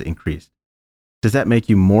creatinine has increased. Does that make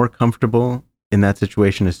you more comfortable in that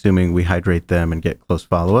situation, assuming we hydrate them and get close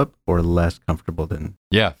follow-up, or less comfortable than?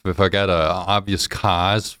 Yeah, if I got an obvious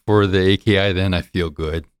cause for the AKI, then I feel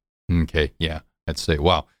good. Okay, yeah, I'd say,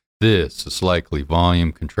 wow, this is likely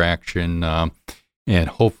volume contraction, and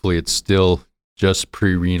hopefully it's still just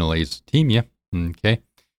pre-renal azotemia. Okay,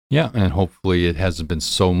 yeah, and hopefully it hasn't been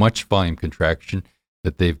so much volume contraction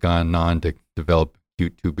that they've gone on to develop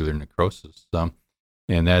acute tubular necrosis.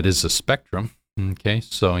 And that is a spectrum. Okay,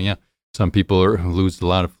 so yeah, some people lose a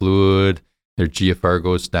lot of fluid, their GFR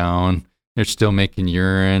goes down, they're still making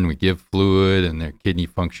urine, we give fluid, and their kidney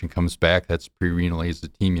function comes back. That's pre-renal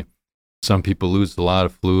azotemia. Some people lose a lot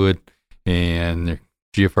of fluid, and their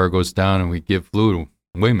GFR goes down, and we give fluid.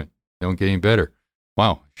 Wait a minute, they don't get any better.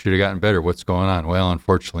 Wow, should have gotten better. What's going on? Well,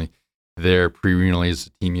 unfortunately, their pre-renal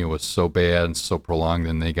azotemia was so bad and so prolonged,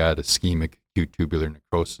 then they got ischemic acute tubular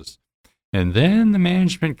necrosis. And then the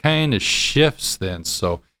management kind of shifts then.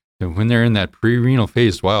 So when they're in that pre-renal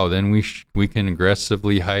phase, wow, then we can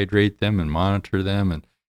aggressively hydrate them and monitor them and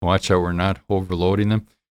watch out we're not overloading them.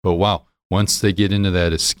 But wow, once they get into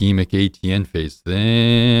that ischemic ATN phase,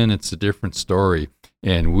 then it's a different story.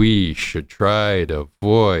 And we should try to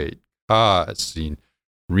avoid causing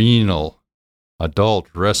renal adult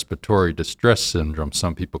respiratory distress syndrome,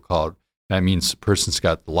 some people call it. That means the person's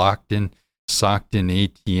got socked in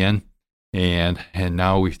ATN, and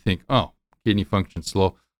now we think, oh, kidney function's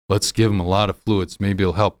low. Let's give them a lot of fluids. Maybe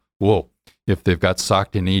it'll help. Whoa, if they've got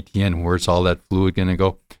socked in ATN, where's all that fluid going to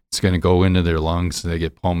go? It's going to go into their lungs, and they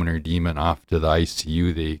get pulmonary edema, and off to the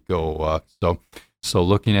ICU they go. So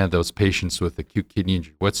looking at those patients with acute kidney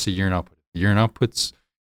injury, what's the urine output? The urine output's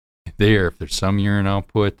there. If there's some urine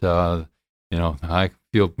output, I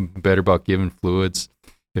feel better about giving fluids.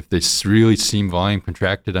 If they really seem volume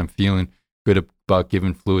contracted, I'm feeling good about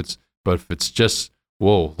giving fluids. But if it's just,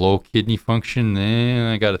 low kidney function, then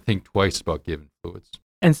I got to think twice about giving fluids.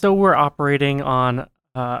 And so we're operating on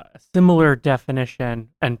a similar definition,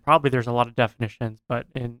 and probably there's a lot of definitions, but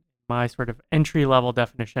in my sort of entry-level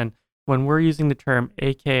definition, when we're using the term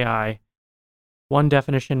AKI, one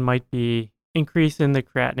definition might be increase in the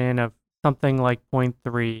creatinine of something like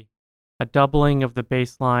 0.3, a doubling of the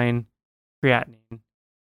baseline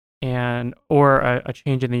creatinine, or a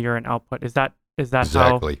change in the urine output. Is that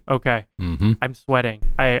exactly how? Okay. Mm-hmm. I'm sweating.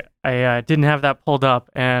 I didn't have that pulled up,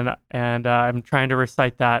 and I'm trying to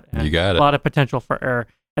recite that. And you got it. A lot of potential for error.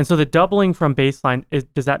 And so the doubling from baseline,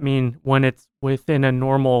 does that mean when it's within a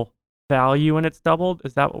normal value and it's doubled?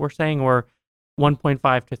 Is that what we're saying? Or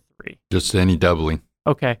 1.5 to 3? Just any doubling.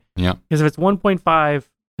 Okay. Yeah. Because if it's 1.5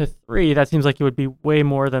 to 3, that seems like it would be way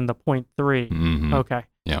more than the 0.3. Mm-hmm. Okay.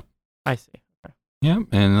 Yeah. I see. Okay. Yeah,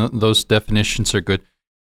 and those definitions are good.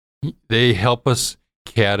 They help us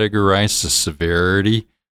categorize the severity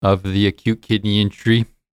of the acute kidney injury.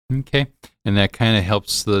 Okay. And that kind of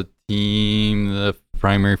helps the team, the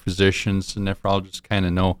primary physicians, and nephrologists kind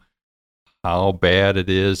of know how bad it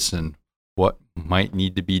is and what might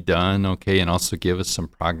need to be done. Okay. And also give us some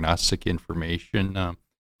prognostic information.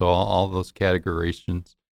 So all those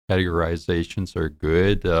categorizations are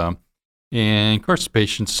good. And of course,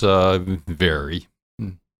 patients vary.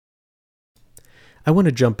 I want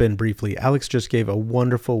to jump in briefly. Alex just gave a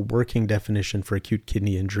wonderful working definition for acute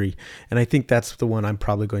kidney injury, and I think that's the one I'm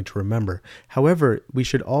probably going to remember. However, we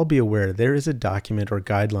should all be aware there is a document or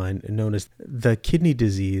guideline known as the Kidney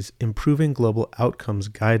Disease Improving Global Outcomes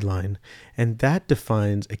Guideline, and that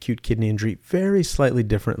defines acute kidney injury very slightly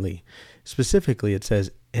differently. Specifically, it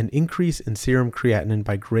says an increase in serum creatinine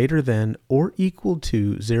by greater than or equal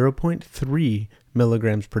to 0.3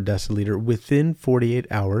 milligrams per deciliter within 48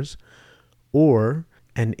 hours, or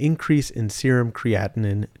an increase in serum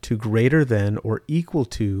creatinine to greater than or equal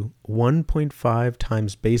to 1.5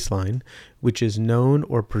 times baseline, which is known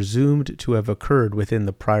or presumed to have occurred within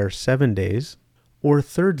the prior 7 days, or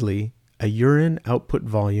thirdly, a urine output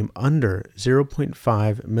volume under 0.5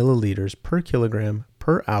 milliliters per kilogram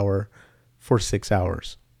per hour for 6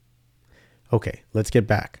 hours. Okay, let's get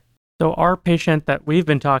back. So our patient that we've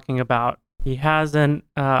been talking about, he has a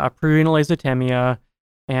prerenal azotemia,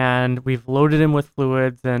 and we've loaded him with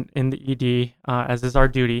fluids and in the ED, as is our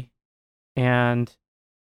duty, and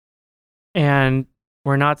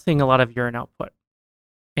we're not seeing a lot of urine output.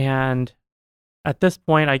 And at this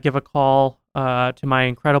point, I give a call to my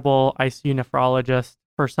incredible ICU nephrologist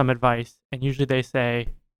for some advice, and usually they say,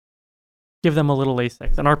 give them a little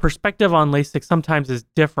Lasix. And our perspective on Lasix sometimes is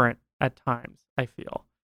different at times, I feel,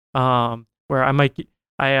 where I might,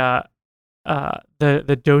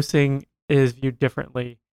 the dosing is viewed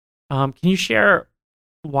differently. Can you share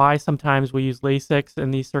why sometimes we use Lasix in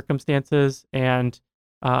these circumstances? And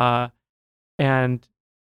I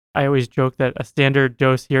always joke that a standard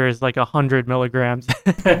dose here is like 100 milligrams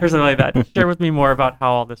or something like that. Share with me more about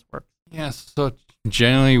how all this works. Yes, so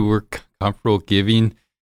generally we're comfortable giving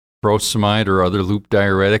furosemide or other loop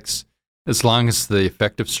diuretics as long as the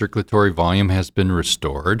effective circulatory volume has been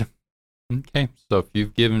restored. Okay, so if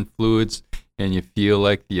you've given fluids and you feel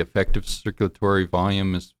like the effective circulatory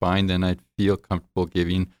volume is fine, then I'd feel comfortable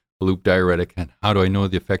giving a loop diuretic. And how do I know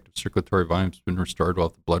the effective circulatory volume has been restored? Well,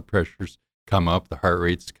 if the blood pressures come up, the heart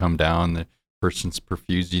rates come down, the person's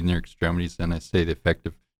perfusing their extremities, then I say the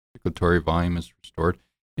effective circulatory volume is restored.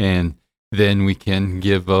 And then we can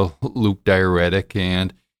give a loop diuretic,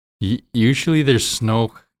 and usually there's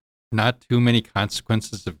not too many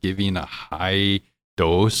consequences of giving a high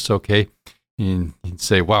dose, okay? And you'd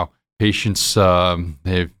say, wow, patients,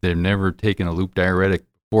 they've never taken a loop diuretic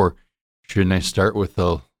before. Shouldn't I start with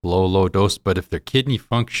a low dose? But if their kidney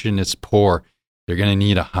function is poor, they're going to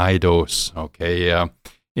need a high dose, okay?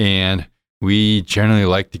 And we generally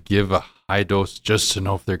like to give a high dose just to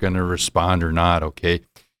know if they're going to respond or not, okay?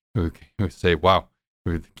 We say, wow,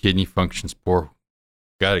 the kidney function's poor.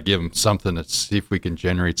 Got to give them something to see if we can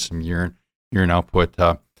generate some urine output.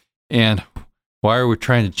 And why are we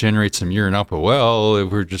trying to generate some urine output? Well,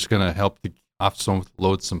 we're just going to help to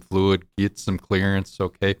offload some fluid, get some clearance,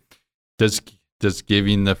 okay? Does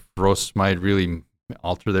giving the furosemide really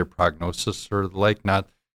alter their prognosis or the like? Not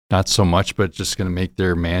so much, but just going to make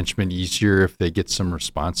their management easier if they get some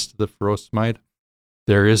response to the furosemide.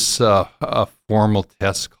 There is a formal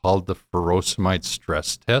test called the furosemide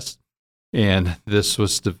stress test, and this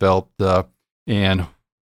was developed, and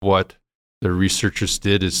what the researchers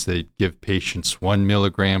did is they give patients 1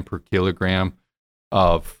 milligram per kilogram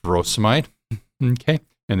of furosemide, okay,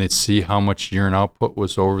 and they'd see how much urine output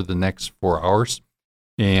was over the next 4 hours.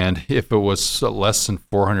 And if it was less than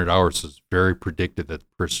 400 hours, it's very predicted that the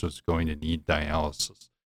person was going to need dialysis.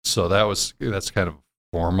 So that's kind of a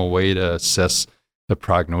formal way to assess the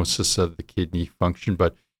prognosis of the kidney function.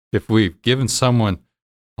 But if we've given someone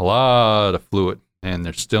a lot of fluid and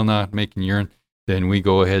they're still not making urine, then we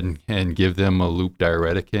go ahead and give them a loop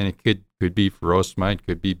diuretic, and it could be furosemide,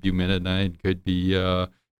 could be bumetanide, could be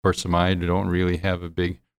torsemide. We don't really have a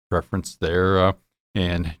big preference there.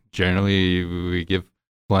 And generally, we give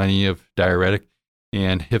plenty of diuretic.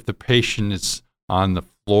 And if the patient is on the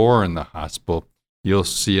floor in the hospital, you'll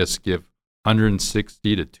see us give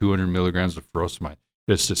 160 to 200 milligrams of furosemide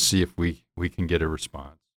just to see if we can get a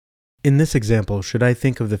response. In this example, should I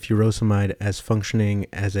think of the furosemide as functioning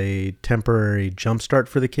as a temporary jumpstart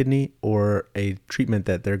for the kidney or a treatment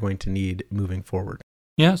that they're going to need moving forward?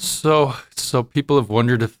 Yeah, so people have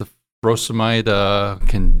wondered if the furosemide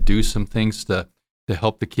can do some things to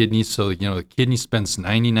help the kidney. So, the kidney spends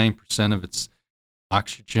 99% of its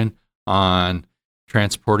oxygen on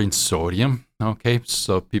transporting sodium. Okay,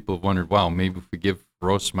 so people have wondered, wow, maybe if we give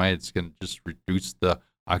furosemide, it's going to just reduce the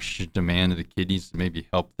oxygen demand of the kidneys to maybe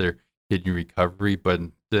help their kidney recovery, but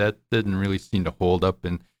that didn't really seem to hold up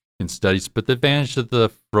in studies. But the advantage of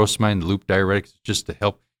the furosemide and the loop diuretics is just to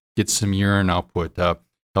help get some urine output,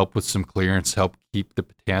 help with some clearance, help keep the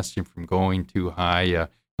potassium from going too high,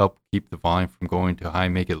 help keep the volume from going too high,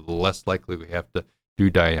 make it less likely we have to do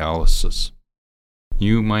dialysis.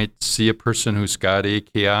 You might see a person who's got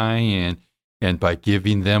AKI, and by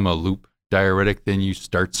giving them a loop diuretic, then you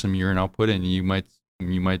start some urine output, and you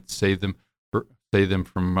might save them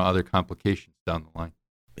from other complications down the line.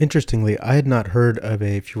 Interestingly, I had not heard of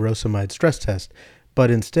a furosemide stress test, but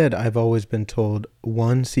instead I've always been told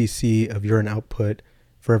 1 cc of urine output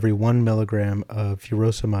for every 1 milligram of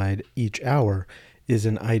furosemide each hour is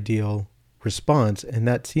an ideal response, and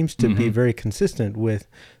that seems to be very consistent with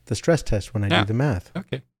the stress test when I do the math.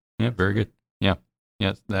 Okay. Yeah, very good. Yeah.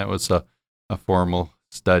 Yes, that was a formal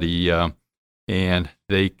study, and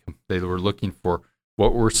they were looking for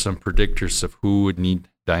what were some predictors of who would need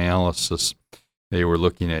dialysis. They were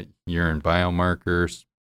looking at urine biomarkers,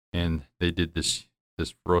 and they did this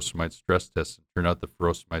furosemide stress test. It turned out the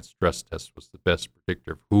furosemide stress test was the best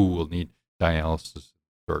predictor of who will need dialysis in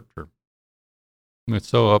the short term. And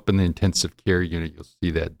so up in the intensive care unit, you'll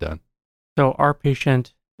see that done. So our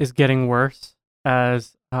patient is getting worse,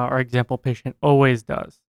 as our example patient always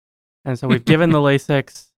does. And so we've given the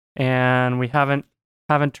Lasix, and we haven't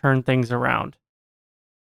turned things around.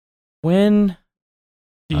 When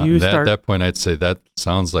do you start? At that point, I'd say that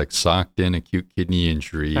sounds like socked-in acute kidney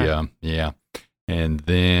injury. Okay. Yeah, and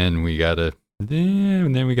then we gotta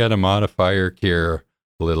modify our care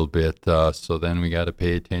a little bit. So then we got to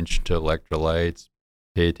pay attention to electrolytes,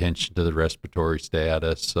 pay attention to the respiratory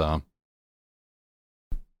status.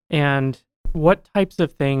 And what types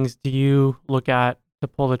of things do you look at to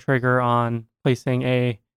pull the trigger on placing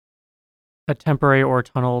a temporary or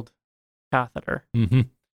tunneled catheter? Mm-hmm.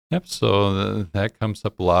 Yep. So that comes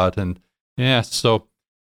up a lot, and so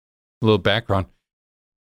a little background.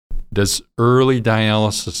 Does early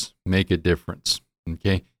dialysis make a difference?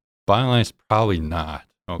 Okay. Bottom line is probably not.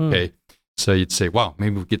 Okay. So you'd say, wow,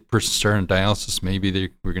 maybe we get the person started on dialysis. Maybe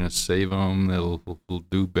we're going to save them. They'll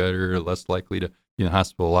do better, less likely to be in the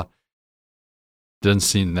hospital a lot. Doesn't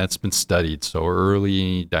seem that's been studied. So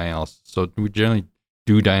early dialysis. So we generally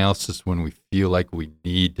do dialysis when we feel like we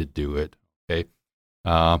need to do it. Okay.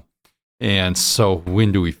 And so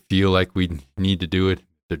when do we feel like we need to do it?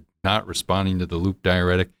 They're not responding to the loop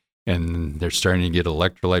diuretic, and they're starting to get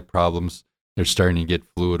electrolyte problems. They're starting to get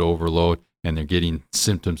fluid overload, and they're getting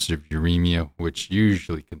symptoms of uremia, which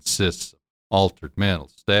usually consists of altered mental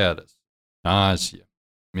status, nausea,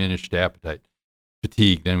 diminished appetite,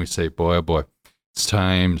 fatigue. Then we say, boy, oh boy, it's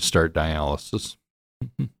time to start dialysis.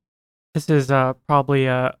 This is probably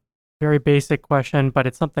a very basic question, but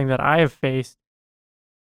it's something that I have faced.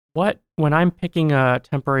 When I'm picking a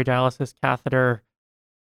temporary dialysis catheter,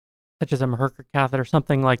 such as a Maherker catheter,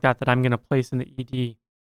 something like that I'm going to place in the ED,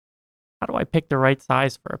 how do I pick the right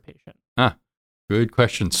size for a patient? Good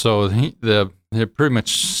question. So they're pretty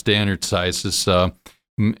much standard sizes,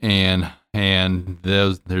 and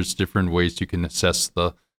there's different ways you can assess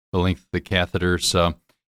the length of the catheters,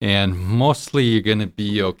 and mostly you're going to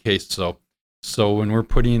be okay. So when we're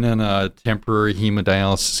putting in a temporary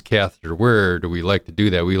hemodialysis catheter, where do we like to do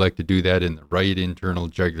that? We like to do that in the right internal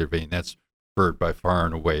jugular vein. That's preferred by far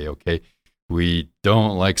and away, okay? We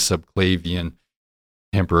don't like subclavian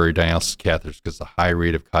temporary dialysis catheters because the high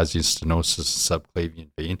rate of causing stenosis in the subclavian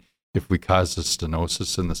vein. If we cause a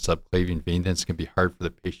stenosis in the subclavian vein, then it's going to be hard for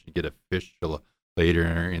the patient to get a fistula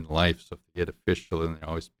later in life. So if they get a fistula, then they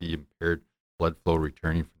always be impaired blood flow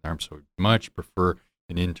returning from the arm. So we much prefer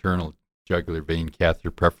an internal jugular vein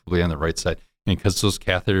catheter, preferably on the right side. And because those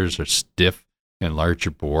catheters are stiff and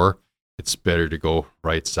larger bore, it's better to go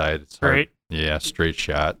right side. It's hard. Right. Yeah, straight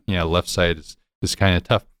shot. Yeah, left side is kind of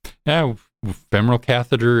tough. Yeah, femoral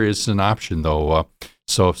catheter is an option, though.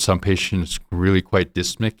 So if some patients really quite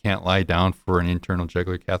dyspneic, can't lie down for an internal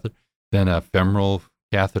jugular catheter, then a femoral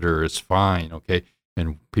catheter is fine, okay?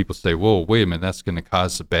 And people say, whoa, wait a minute, that's going to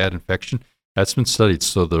cause a bad infection. That's been studied.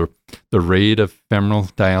 So the rate of femoral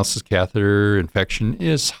dialysis catheter infection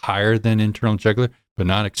is higher than internal jugular, but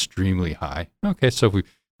not extremely high. Okay, so if we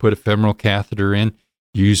put a femoral catheter in,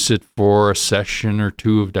 use it for a session or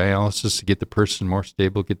two of dialysis to get the person more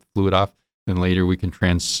stable, get the fluid off, and later we can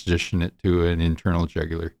transition it to an internal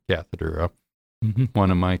jugular catheter.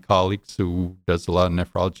 One of my colleagues who does a lot of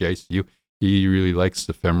nephrology ICU, he really likes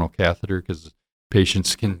the femoral catheter because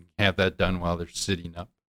patients can have that done while they're sitting up.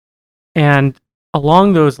 And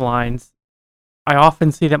along those lines, I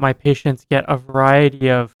often see that my patients get a variety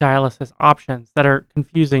of dialysis options that are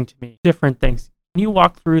confusing to me, different things. Can you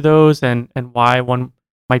walk through those and why one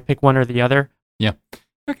might pick one or the other? Yeah.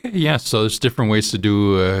 Okay. Yeah. So there's different ways to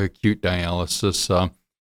do acute dialysis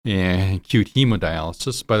and acute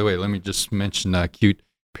hemodialysis. By the way, let me just mention acute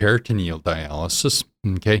peritoneal dialysis.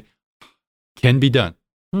 Okay. Can be done.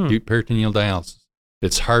 acute peritoneal dialysis.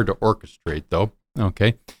 It's hard to orchestrate though,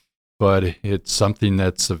 okay? But it's something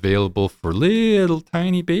that's available for little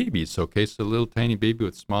tiny babies, okay? So a little tiny baby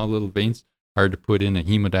with small little veins, hard to put in a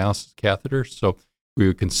hemodialysis catheter. So we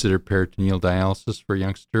would consider peritoneal dialysis for a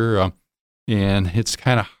youngster. And it's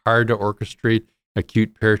kind of hard to orchestrate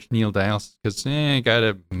acute peritoneal dialysis because you got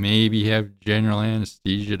to maybe have general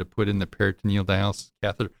anesthesia to put in the peritoneal dialysis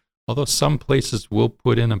catheter. Although some places will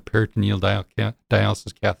put in a peritoneal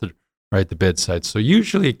dialysis catheter right at the bedside. So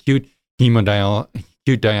usually acute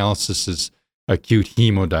dialysis is acute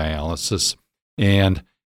hemodialysis. And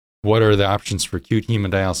what are the options for acute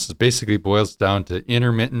hemodialysis? Basically boils down to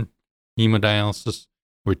intermittent hemodialysis,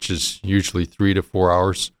 which is usually 3 to 4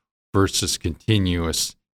 hours, versus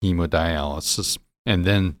continuous hemodialysis. And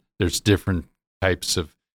then there's different types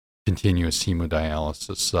of continuous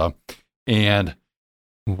hemodialysis. And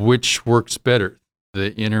which works better?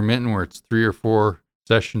 The intermittent, where it's 3 or 4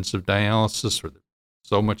 sessions of dialysis, or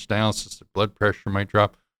so much dialysis that blood pressure might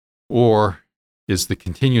drop, or is the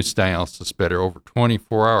continuous dialysis better over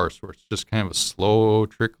 24 hours, where it's just kind of a slow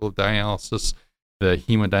trickle of dialysis? The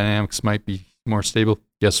hemodynamics might be more stable.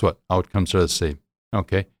 Guess what? Outcomes are the same.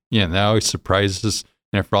 Okay. Yeah, and that always surprises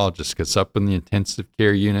nephrologists because up in the intensive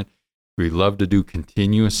care unit, we love to do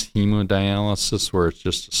continuous hemodialysis where it's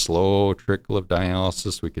just a slow trickle of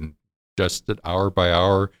dialysis. We can adjust it hour by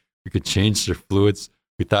hour. We could change their fluids.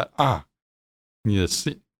 We thought, this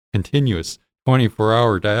continuous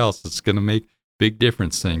 24-hour dialysis is going to make big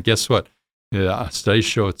difference. And guess what? Studies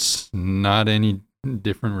show it's not any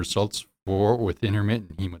different results with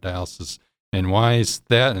intermittent hemodialysis. And why is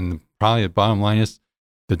that? And probably the bottom line is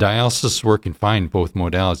the dialysis is working fine in both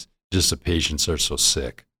modalities, just the patients are so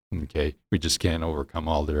sick. Okay, we just can't overcome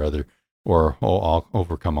all their other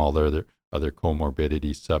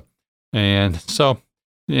comorbidities.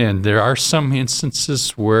 And there are some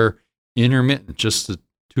instances where intermittent, just the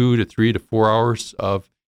 2 to 3 to 4 hours of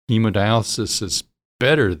hemodialysis is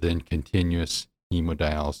better than continuous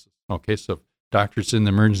hemodialysis. Okay, so if doctor's in the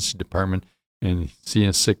emergency department and seeing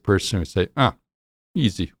a sick person, we say,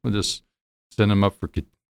 easy, we'll just send them up for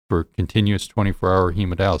continuous 24-hour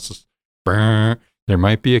hemodialysis. There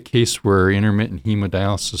might be a case where intermittent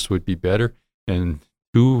hemodialysis would be better, and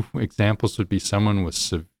 2 examples would be someone with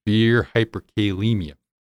severe hyperkalemia,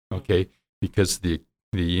 okay, because the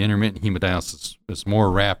intermittent hemodialysis is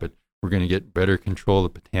more rapid. We're going to get better control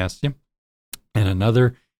of potassium. And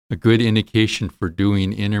a good indication for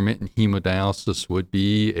doing intermittent hemodialysis would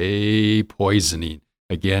be a poisoning.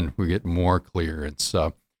 Again, we get more clearance.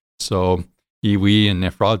 So we in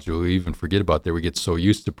nephrology will even forget about that. We get so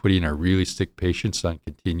used to putting our really sick patients on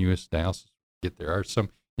continuous dialysis. There are some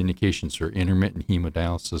indications for intermittent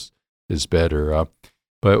hemodialysis is better.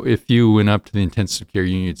 But if you went up to the intensive care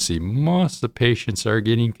unit, you'd see most of the patients are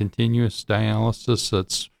getting continuous dialysis.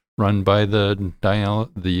 That's run by the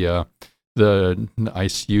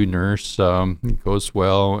ICU nurse. It goes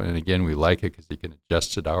well, and again, we like it because you can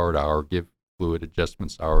adjust it hour to hour, give fluid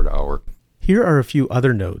adjustments hour to hour. Here are a few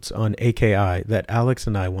other notes on AKI that Alex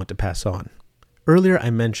and I want to pass on. Earlier,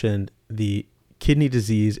 I mentioned the Kidney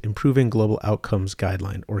Disease Improving Global Outcomes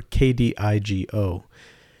Guideline, or KDIGO.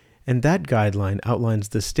 And that guideline outlines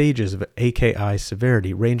the stages of AKI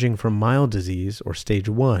severity ranging from mild disease, or stage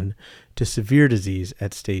 1, to severe disease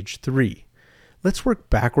at stage 3. Let's work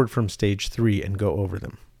backward from stage 3 and go over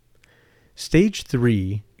them. Stage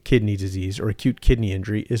 3 kidney disease, or acute kidney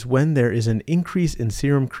injury, is when there is an increase in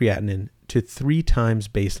serum creatinine to 3 times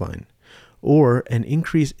baseline, or an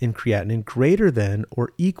increase in creatinine greater than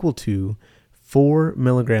or equal to 4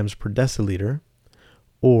 milligrams per deciliter,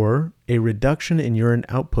 or a reduction in urine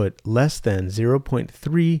output less than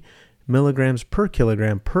 0.3 milligrams per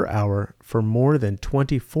kilogram per hour for more than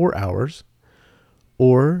 24 hours,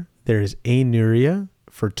 or there is anuria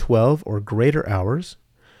for 12 or greater hours,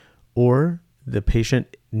 or the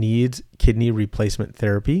patient needs kidney replacement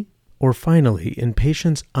therapy, or finally, in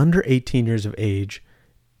patients under 18 years of age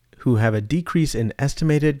who have a decrease in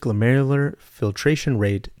estimated glomerular filtration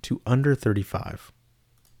rate to under 35.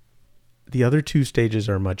 The other 2 stages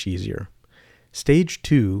are much easier. Stage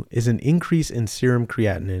 2 is an increase in serum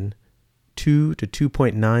creatinine 2 to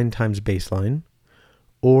 2.9 times baseline,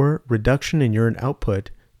 or reduction in urine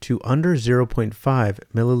output to under 0.5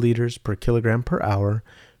 milliliters per kilogram per hour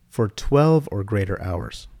for 12 or greater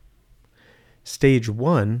hours. Stage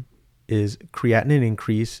 1 is creatinine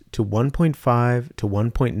increase to 1.5 to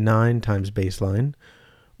 1.9 times baseline,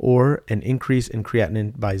 or an increase in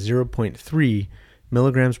creatinine by 0.3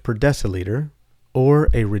 milligrams per deciliter, or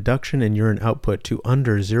a reduction in urine output to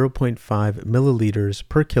under 0.5 milliliters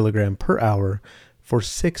per kilogram per hour for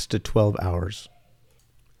 6 to 12 hours.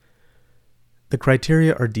 The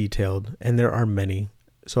criteria are detailed, and there are many,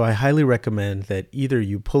 so I highly recommend that either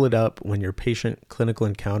you pull it up when your patient clinical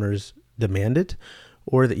encounters demand it,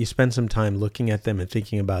 or that you spend some time looking at them and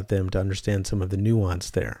thinking about them to understand some of the nuance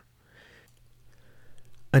there.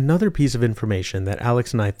 Another piece of information that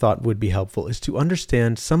Alex and I thought would be helpful is to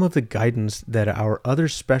understand some of the guidance that our other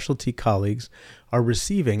specialty colleagues are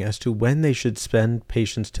receiving as to when they should send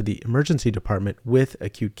patients to the emergency department with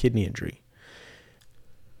acute kidney injury.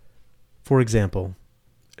 For example,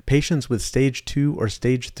 patients with stage 2 or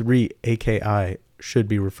stage 3 AKI should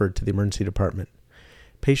be referred to the emergency department.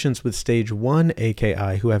 Patients with stage 1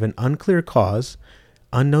 AKI who have an unclear cause,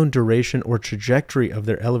 unknown duration or trajectory of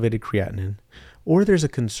their elevated creatinine, or there's a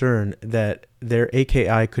concern that their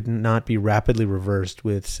AKI could not be rapidly reversed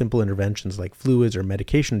with simple interventions like fluids or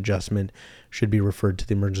medication adjustment, should be referred to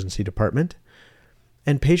the emergency department.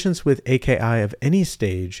 And patients with AKI of any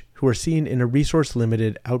stage who are seen in a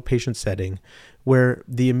resource-limited outpatient setting where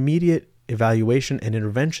the immediate evaluation and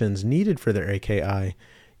interventions needed for their AKI,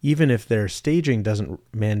 even if their staging doesn't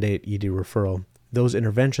mandate ED referral, those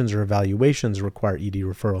interventions or evaluations require ED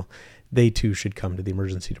referral, they too should come to the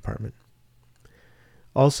emergency department.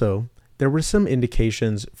 Also, there were some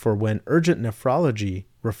indications for when urgent nephrology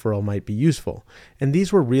referral might be useful, and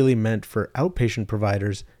these were really meant for outpatient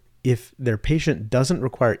providers. If their patient doesn't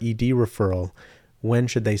require ED referral, when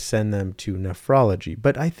should they send them to nephrology?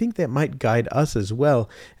 But I think that might guide us as well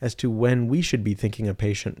as to when we should be thinking a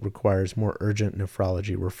patient requires more urgent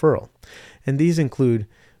nephrology referral. And these include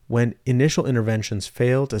when initial interventions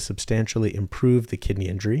fail to substantially improve the kidney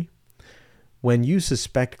injury, when you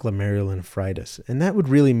suspect glomerulonephritis, and that would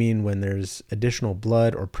really mean when there's additional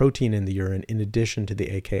blood or protein in the urine in addition to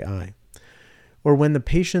the AKI, or when the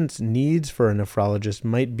patient's needs for a nephrologist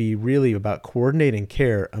might be really about coordinating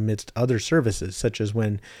care amidst other services, such as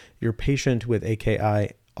when your patient with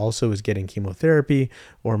AKI also is getting chemotherapy,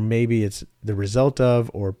 or maybe it's the result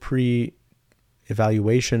of or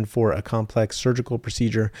pre-evaluation for a complex surgical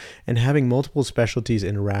procedure, and having multiple specialties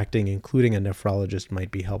interacting, including a nephrologist,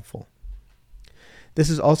 might be helpful. This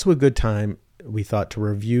is also a good time, we thought, to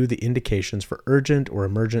review the indications for urgent or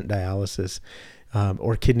emergent dialysis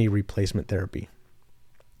or kidney replacement therapy.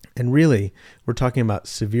 And really, we're talking about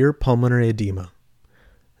severe pulmonary edema,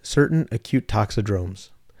 certain acute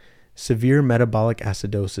toxidromes, severe metabolic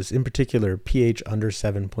acidosis, in particular pH under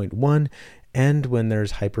 7.1, and when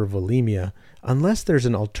there's hypervolemia, unless there's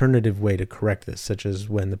an alternative way to correct this, such as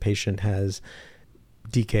when the patient has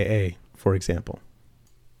DKA, for example.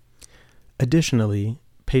 Additionally,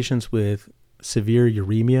 patients with severe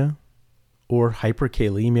uremia or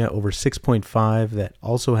hyperkalemia over 6.5 that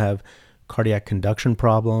also have cardiac conduction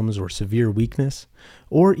problems or severe weakness,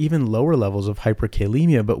 or even lower levels of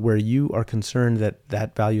hyperkalemia, but where you are concerned that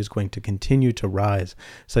that value is going to continue to rise,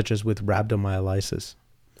 such as with rhabdomyolysis.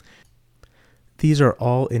 These are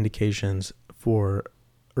all indications for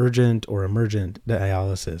urgent or emergent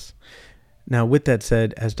dialysis. Now, with that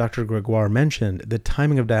said, as Dr. Gregoire mentioned, the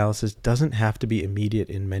timing of dialysis doesn't have to be immediate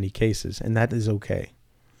in many cases, and that is okay.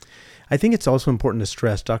 I think it's also important to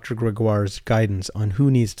stress Dr. Gregoire's guidance on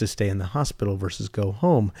who needs to stay in the hospital versus go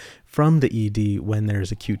home from the ED when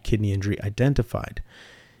there's acute kidney injury identified.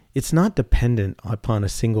 It's not dependent upon a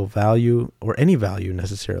single value or any value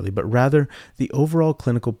necessarily, but rather the overall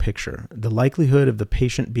clinical picture, the likelihood of the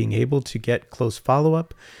patient being able to get close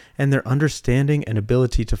follow-up, and their understanding and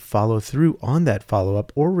ability to follow through on that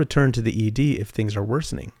follow-up or return to the ED if things are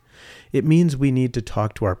worsening. It means we need to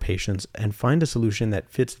talk to our patients and find a solution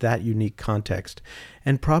that fits that unique context,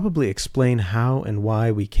 and probably explain how and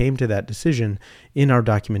why we came to that decision in our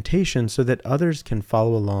documentation so that others can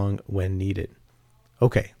follow along when needed.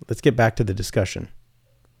 Okay, let's get back to the discussion.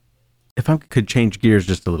 If I could change gears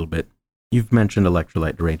just a little bit, you've mentioned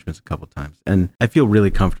electrolyte derangements a couple times, and I feel really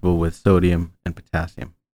comfortable with sodium and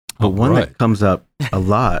potassium. But one that comes up a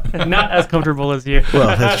lot. Not as comfortable as you.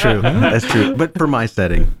 Well, that's true. That's true. But for my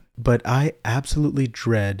setting. But I absolutely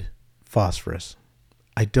dread phosphorus.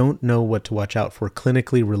 I don't know what to watch out for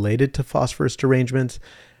clinically related to phosphorus derangements.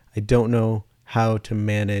 I don't know how to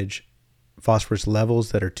manage phosphorus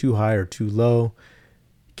levels that are too high or too low.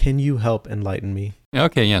 Can you help enlighten me?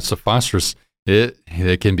 Okay, yeah. So phosphorus,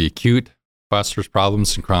 it can be acute phosphorus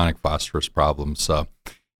problems and chronic phosphorus problems.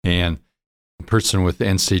 And a person with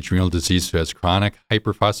end-stage renal disease who has chronic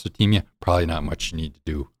hyperphosphatemia, probably not much you need to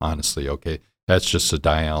do, honestly. Okay, that's just a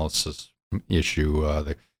dialysis issue.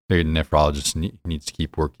 The nephrologist needs to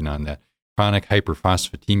keep working on that. Chronic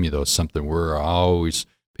hyperphosphatemia, though, is something we're always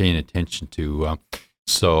paying attention to.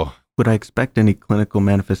 Would I expect any clinical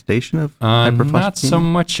manifestation of hyperphosphatemia? Not so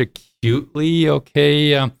much acutely,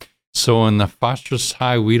 okay. So in the phosphorus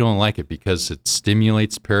high, we don't like it because it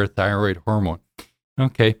stimulates parathyroid hormone.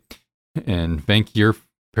 Okay. And Venk, your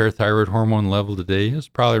parathyroid hormone level today is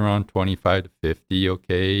probably around 25 to 50.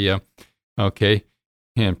 Okay. Okay.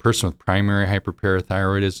 And a person with primary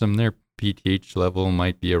hyperparathyroidism, their PTH level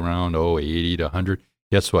might be around 80 to 100.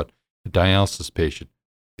 Guess what? A dialysis patient,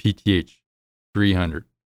 PTH 300,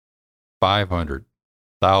 500,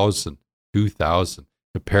 1,000, 2,000.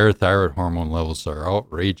 The parathyroid hormone levels are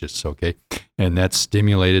outrageous, okay? And that's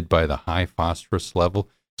stimulated by the high phosphorus level.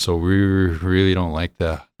 So we really don't like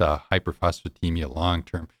the hyperphosphatemia long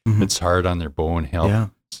term. Mm-hmm. It's hard on their bone health. Yeah.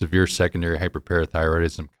 Severe secondary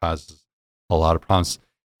hyperparathyroidism causes a lot of problems.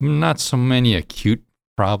 Not so many acute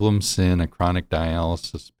problems in a chronic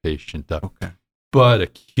dialysis patient. Okay. But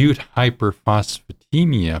acute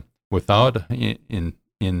hyperphosphatemia without, in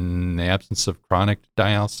the absence of chronic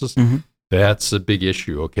dialysis, Mm-hmm. that's a big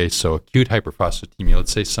issue. Okay, so acute hyperphosphatemia,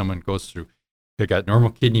 let's say someone goes through, they got normal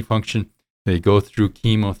kidney function, they go through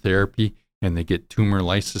chemotherapy, and they get tumor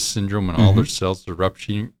lysis syndrome, and all their cells are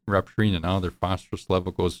rupturing, and now their phosphorus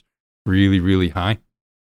level goes really, really high.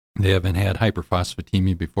 They haven't had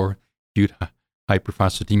hyperphosphatemia before. Acute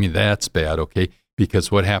hyperphosphatemia, that's bad, okay?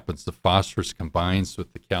 Because what happens? The phosphorus combines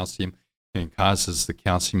with the calcium and causes the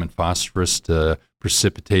calcium and phosphorus to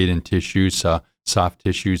precipitate in tissues, soft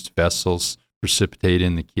tissues, vessels, precipitate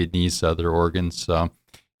in the kidneys, other organs,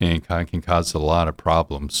 and can cause a lot of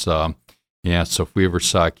problems. So if we ever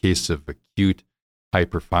saw a case of acute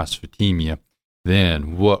hyperphosphatemia,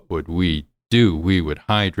 then what would we do? We would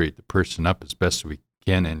hydrate the person up as best we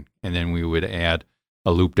can, and then we would add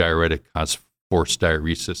a loop diuretic, cause forced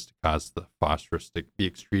diuresis to cause the phosphorus to be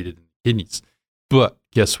excreted in the kidneys. But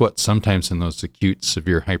guess what? Sometimes in those acute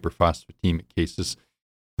severe hyperphosphatemic cases,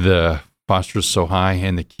 the phosphorus is so high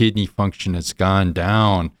and the kidney function has gone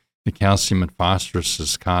down. The calcium and phosphorus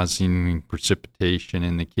is causing precipitation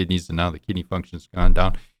in the kidneys, and now the kidney function has gone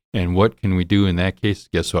down. And what can we do in that case?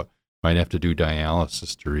 Guess what? Might have to do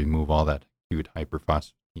dialysis to remove all that acute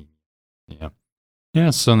hyperphosphatemia.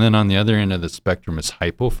 Yeah, so then on the other end of the spectrum is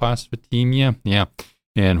hypophosphatemia. Yeah,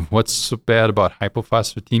 and what's so bad about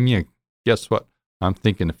hypophosphatemia? Guess what? I'm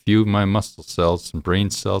thinking a few of my muscle cells and brain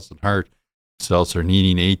cells and heart cells are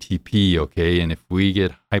needing ATP, okay? And if we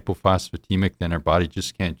get hypophosphatemic, then our body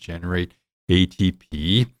just can't generate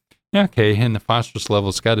ATP. Okay, and the phosphorus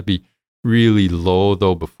level's got to be really low,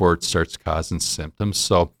 though, before it starts causing symptoms.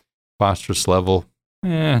 So phosphorus level,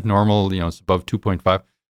 normal, it's above 2.5.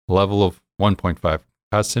 Level of 1.5.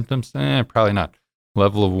 Cause symptoms? Probably not.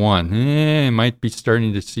 Level of 1, might be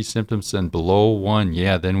starting to see symptoms, and below 1,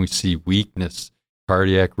 then we see weakness,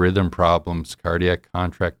 cardiac rhythm problems, cardiac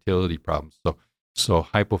contractility problems. So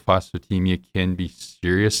hypophosphatemia can be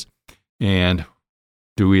serious. And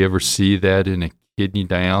do we ever see that in a kidney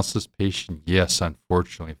dialysis patient? Yes,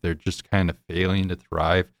 unfortunately. If they're just kind of failing to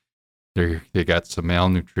thrive, they got some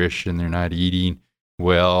malnutrition, they're not eating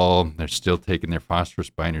well, they're still taking their phosphorus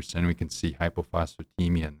binders, and we can see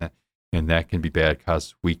hypophosphatemia, and that can be bad,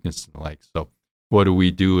 cause weakness and the like. So what do we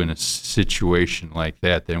do in a situation like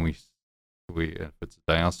that? Then we if it's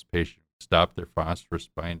a dialysis patient, stop their phosphorus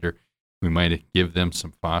binder. We might give them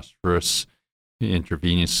some phosphorus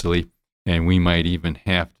intravenously, and we might even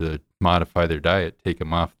have to modify their diet, take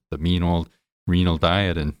them off the mean old renal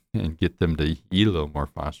diet, and get them to eat a little more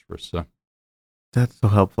phosphorus. So that's so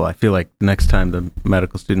helpful. I feel like the next time the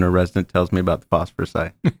medical student or resident tells me about the phosphorus,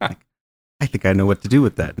 I think I know what to do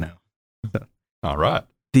with that now. So. All right.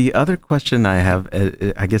 The other question I have,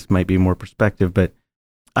 I guess might be more perspective, but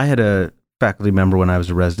I had a faculty member when I was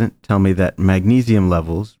a resident tell me that magnesium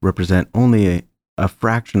levels represent only a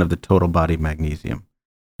fraction of the total body magnesium,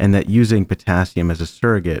 and that using potassium as a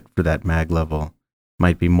surrogate for that mag level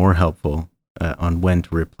might be more helpful on when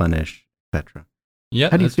to replenish, etc. Yeah,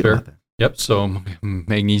 how do you that's feel fair. about that? Yep. So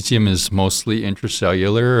magnesium is mostly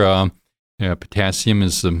intracellular. Potassium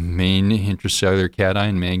is the main intracellular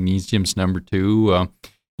cation. Magnesium's number 2.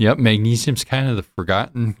 Magnesium's kind of the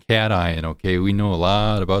forgotten cation. Okay, we know a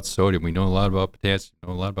lot about sodium. We know a lot about potassium. We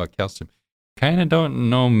know a lot about calcium. Kind of don't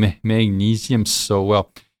know magnesium so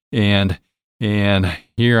well. And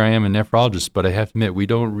here I am a nephrologist, but I have to admit we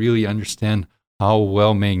don't really understand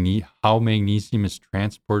how magnesium is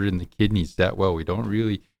transported in the kidneys that well. We don't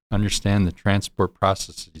really understand the transport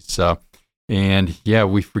processes.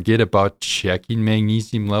 We forget about checking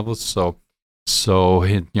magnesium levels. So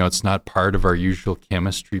it's not part of our usual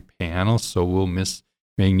chemistry panel. So we'll miss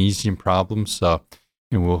magnesium problems. And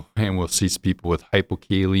we'll see people with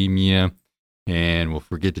hypokalemia, and we'll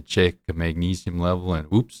forget to check the magnesium level,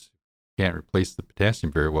 and oops, can't replace the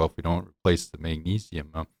potassium very well if we don't replace the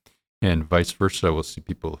magnesium. And vice versa, we'll see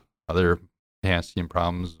people other potassium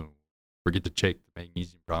problems. Forget to check the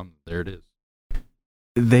magnesium problem. There it is.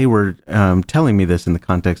 They were telling me this in the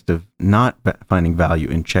context of not finding value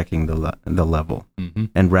in checking the level,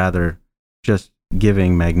 and rather just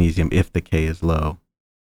giving magnesium if the K is low.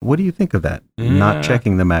 What do you think of that? Not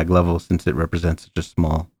checking the mag level since it represents such a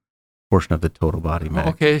small portion of the total body mag.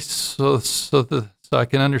 Okay, so I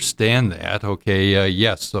can understand that. Okay,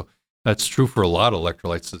 yes, so that's true for a lot of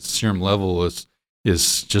electrolytes. The serum level is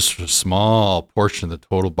just a small portion of the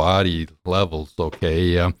total body levels.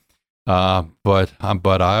 Okay, but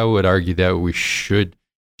I would argue that we should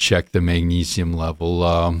check the magnesium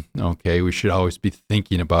level. Okay, we should always be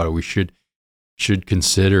thinking about it. We should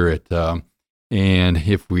consider it. And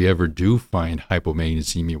if we ever do find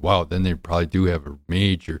hypomagnesemia, wow, then they probably do have a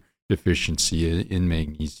major deficiency in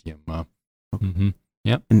magnesium.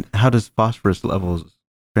 Yep. And how does phosphorus levels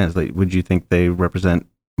translate? Would you think they represent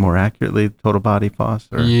more accurately total body phos?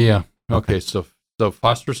 Or? Yeah. Okay. So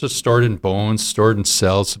phosphorus is stored in bones, stored in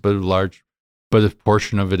cells, but a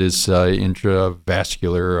portion of it is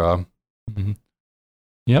intravascular.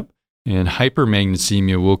 Yep. And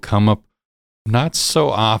hypermagnesemia will come up not so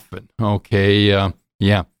often. Okay.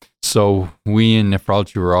 Yeah. So we in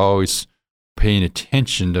nephrology were always paying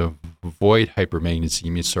attention to avoid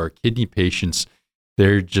hypermagnesemia. So our kidney patients,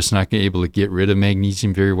 they're just not going to be able to get rid of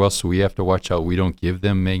magnesium very well. So we have to watch out. We don't give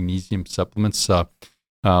them magnesium supplements. We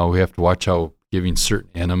have to watch out giving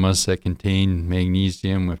certain enemas that contain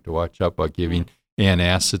magnesium. We have to watch out about giving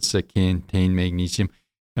antacids that contain magnesium.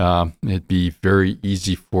 It'd be very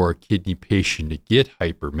easy for a kidney patient to get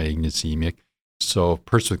hypermagnesemic. So a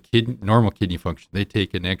person with normal kidney function, they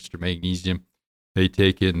take in extra magnesium. They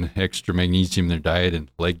take in extra magnesium in their diet and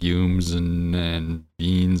legumes and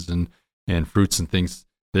beans and fruits and things.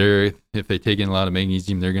 If they take in a lot of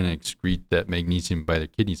magnesium, they're going to excrete that magnesium by their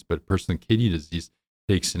kidneys. But a person with kidney disease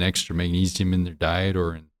takes in extra magnesium in their diet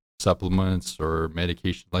or in supplements or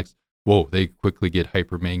medication, they quickly get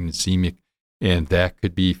hypermagnesemic, and that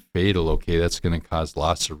could be fatal. Okay, that's going to cause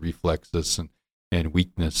loss of reflexes and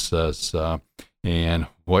weaknesses. And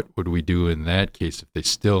what would we do in that case? If they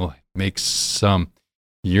still make some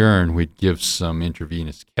urine, we'd give some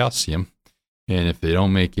intravenous calcium. And if they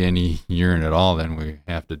don't make any urine at all, then we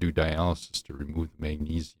have to do dialysis to remove the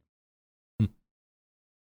magnesium.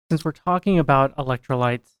 Since we're talking about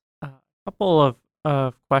electrolytes, a couple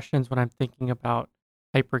of questions when I'm thinking about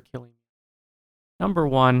hyperkalemia. Number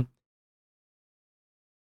one,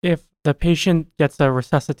 if the patient gets a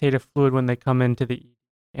resuscitative fluid when they come into the ED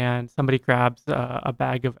and somebody grabs a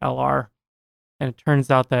bag of LR and it turns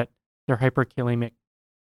out that they're hyperkalemic,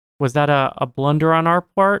 was that a blunder on our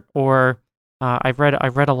part, or I've read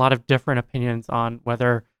a lot of different opinions on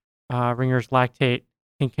whether Ringer's lactate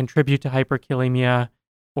can contribute to hyperkalemia,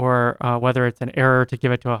 or whether it's an error to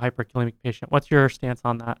give it to a hyperkalemic patient. What's your stance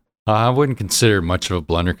on that? I wouldn't consider it much of a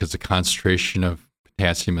blunder because the concentration of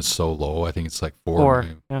potassium is so low. I think it's like 4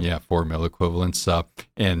 milliequivalents.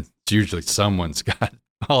 And it's usually someone's got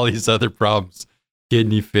all these other problems,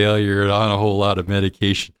 kidney failure, and on a whole lot of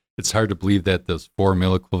medication. It's hard to believe that those 4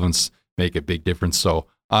 milliequivalents make a big difference. So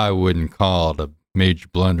I wouldn't call it a major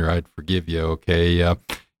blunder. I'd forgive you, okay?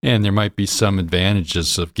 And there might be some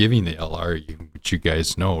advantages of giving the LR, which you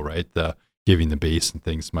guys know, right? Giving the base and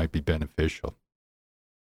things might be beneficial.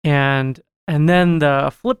 And then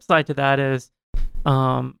the flip side to that is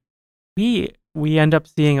we end up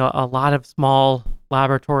seeing a lot of small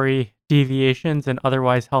laboratory deviations in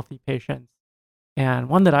otherwise healthy patients. And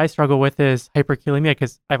one that I struggle with is hyperkalemia,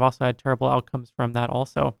 because I've also had terrible outcomes from that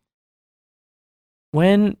also.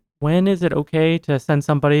 When is it okay to send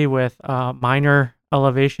somebody with minor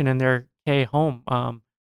elevation in their K home?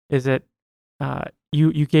 Is it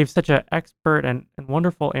you gave such an expert and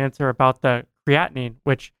wonderful answer about the creatinine,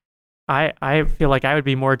 which I feel like I would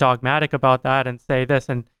be more dogmatic about that and say this,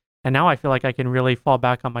 and now I feel like I can really fall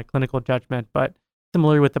back on my clinical judgment. But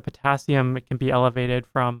similarly with the potassium, it can be elevated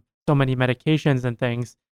from so many medications and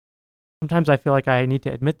things. Sometimes I feel like I need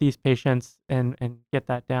to admit these patients and get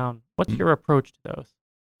that down. What's your approach to those?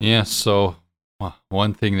 Yeah, so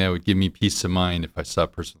one thing that would give me peace of mind if I saw a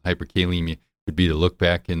person with hyperkalemia would be to look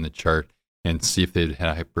back in the chart and see if they'd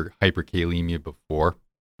had hyperkalemia before.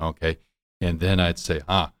 Okay, and then I'd say,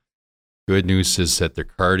 good news is that their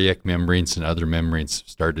cardiac membranes and other membranes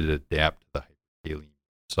started to adapt to the hyperkalemia.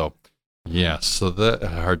 So, yeah, so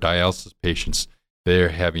our dialysis patients, they're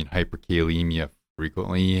having hyperkalemia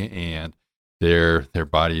frequently, and their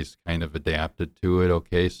body's kind of adapted to it.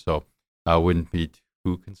 Okay, so I wouldn't be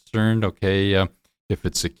too concerned. Okay, if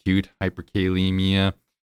it's acute hyperkalemia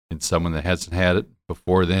in someone that hasn't had it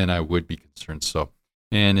before, then I would be concerned. So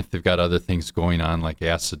And if they've got other things going on like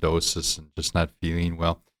acidosis and just not feeling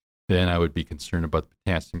well, then I would be concerned about the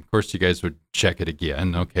potassium. Of course, you guys would check it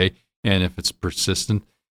again, okay? And if it's persistent,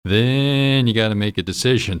 then you got to make a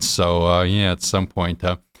decision. So, at some point,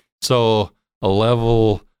 so a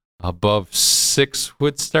level above 6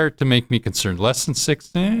 would start to make me concerned. Less than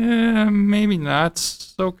 6, maybe not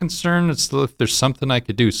so concerned. It's if there's something I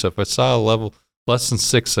could do. So if I saw a level less than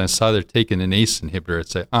 6 and I saw they're taking an ACE inhibitor, I'd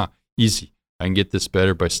say, easy. I can get this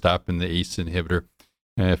better by stopping the ACE inhibitor.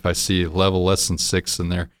 And if I see a level less than 6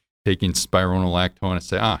 and they're taking spironolactone, I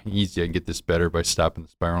say, easy. I can get this better by stopping the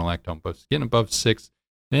spironolactone. But getting above 6,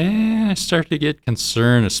 I start to get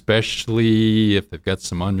concerned, especially if they've got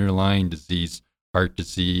some underlying disease, heart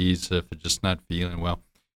disease, if they're just not feeling well.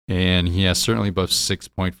 And certainly above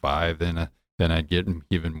 6.5, then I'd get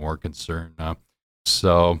even more concerned.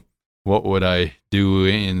 So what would I do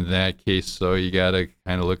in that case? So you got to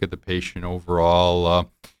kind of look at the patient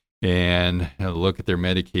overall and look at their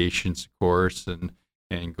medications, of course, and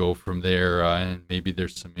go from there. And maybe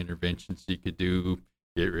there's some interventions you could do.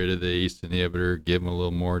 Get rid of the ACE inhibitor, give them a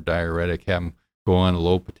little more diuretic, have them go on a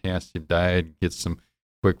low potassium diet, get some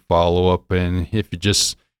quick follow-up. And if you're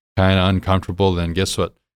just kind of uncomfortable, then guess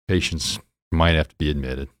what? Patients might have to be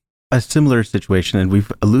admitted. A similar situation, and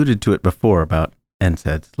we've alluded to it before about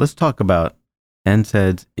NSAIDs. Let's talk about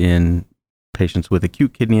NSAIDs in patients with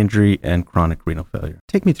acute kidney injury and chronic renal failure.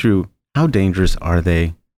 Take me through, how dangerous are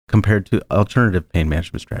they compared to alternative pain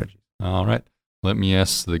management strategies? All right. Let me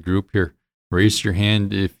ask the group here. Raise your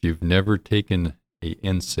hand if you've never taken a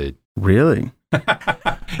NSAID. Really?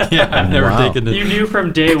 Yeah, I've never taken it. You knew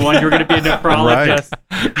from day one you were going to be a nephrologist.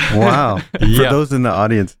 Right. Wow. For those in the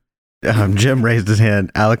audience, Jim raised his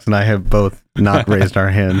hand. Alex and I have both not raised our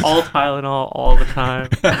hands. All Tylenol all the time.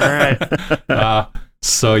 All right.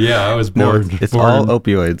 So I was born. No, it's all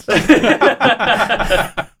opioids.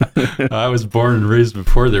 I was born and raised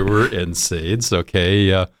before there were NSAIDs.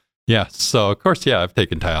 Okay. So of course, I've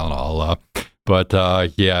taken Tylenol. But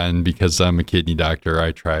and because I'm a kidney doctor,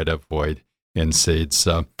 I try to avoid NSAIDs.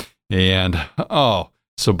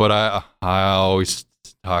 But I always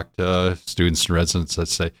talk to students and residents that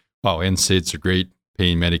say, wow, NSAIDs are great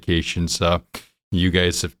pain medications. You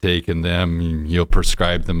guys have taken them. You'll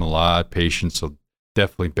prescribe them a lot. Patients will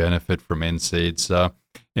definitely benefit from NSAIDs.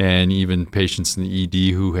 And even patients in the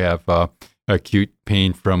ED who have acute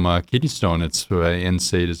pain from kidney stone, it's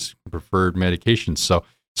NSAID is preferred medication. So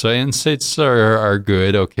NSAIDs are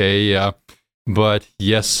good, okay. But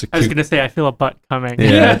yes, I was going to say, I feel a butt coming.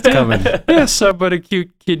 Yeah, it's coming. Yes, but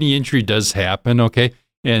acute kidney injury does happen, okay,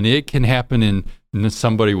 and it can happen in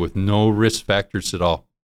somebody with no risk factors at all.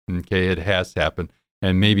 Okay, it has happened,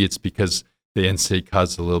 and maybe it's because the NSAID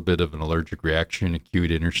caused a little bit of an allergic reaction,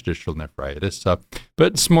 acute interstitial nephritis. But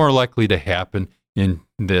it's more likely to happen in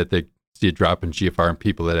that they see a drop in GFR in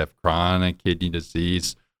people that have chronic kidney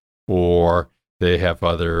disease or they have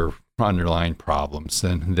other underlying problems,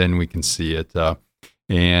 and then we can see it.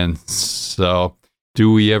 And so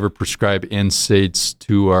do we ever prescribe NSAIDs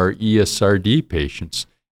to our ESRD patients?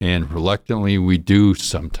 And reluctantly, we do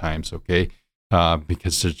sometimes, okay,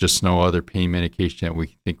 because there's just no other pain medication that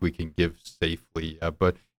we think we can give safely.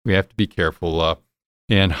 But we have to be careful.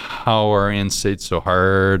 And how are NSAIDs so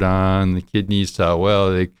hard on the kidneys?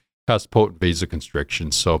 They cause potent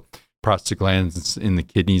vasoconstriction. So prostaglandins in the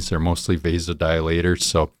kidneys are mostly vasodilators.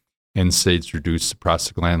 So NSAIDs reduce the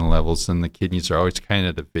prostaglandin levels, and the kidneys are always kind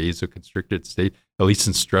of the vasoconstricted state, at least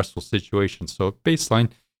in stressful situations. So at baseline,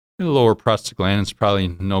 lower prostaglandin is probably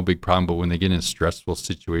no big problem, but when they get in a stressful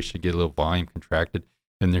situation, get a little volume contracted,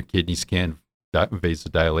 and their kidneys can't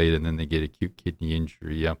vasodilate, and then they get acute kidney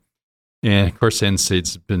injury. And of course,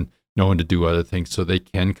 NSAIDs have been known to do other things, so they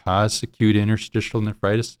can cause acute interstitial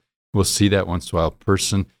nephritis. We'll see that once in a while.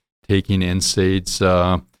 Person taking NSAIDs,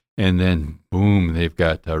 and then boom, they've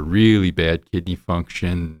got a really bad kidney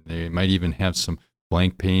function. They might even have some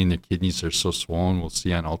flank pain. Their kidneys are so swollen. We'll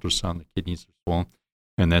see on ultrasound the kidneys are swollen,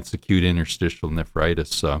 and that's acute interstitial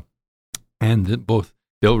nephritis. And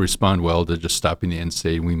they'll respond well to just stopping the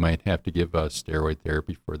NSAID. We might have to give steroid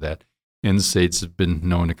therapy for that. NSAIDs have been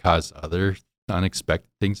known to cause other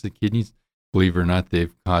unexpected things in the kidneys. Believe it or not,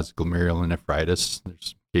 they've caused glomerulonephritis.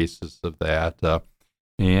 There's cases of that.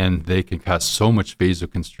 And they can cause so much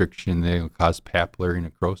vasoconstriction, they'll cause papillary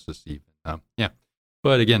necrosis even.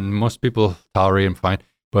 But again, most people tolerate them fine.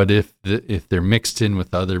 But if they're mixed in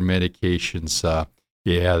with other medications,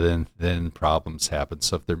 then problems happen.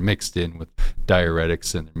 So if they're mixed in with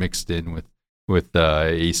diuretics and they're mixed in with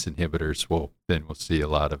ACE inhibitors, then we'll see a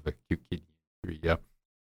lot of acute kidney injury. Yeah.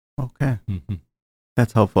 Okay. Mm-hmm.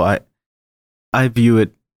 That's helpful. I view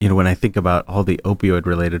it when I think about all the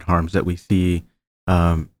opioid-related harms that we see,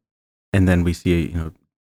 and then we see,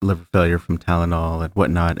 liver failure from Tylenol and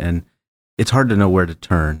whatnot, and it's hard to know where to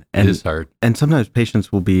turn. And, it is hard. And sometimes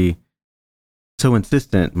patients will be so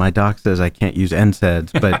insistent. My doc says I can't use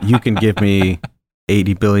NSAIDs, but you can give me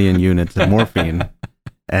 80 billion units of morphine.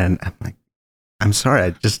 And I'm like, I'm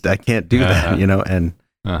sorry, I can't do that, and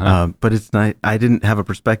but it's not, I didn't have a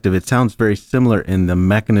perspective. It sounds very similar in the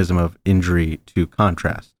mechanism of injury to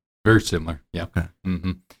contrast. Very similar. Yeah. Okay.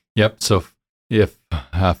 Mm-hmm. Yep. So if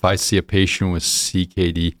I see a patient with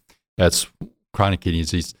CKD, that's chronic kidney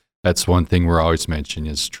disease, that's one thing we're always mentioning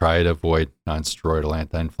is try to avoid non-steroidal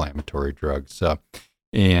anti-inflammatory drugs.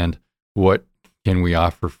 And what can we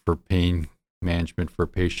offer for pain management for a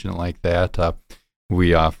patient like that?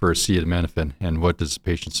 We offer acetaminophen. And what does the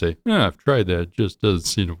patient say? I've tried that. It just doesn't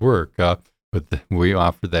seem to work. But we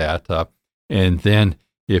offer that. And then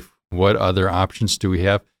what other options do we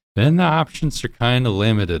have? Then the options are kind of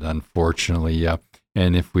limited, unfortunately.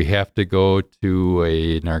 And if we have to go to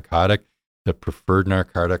a narcotic, the preferred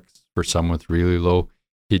narcotics for someone with really low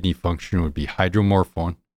kidney function would be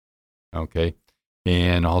hydromorphone, okay,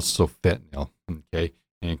 and also fentanyl, okay.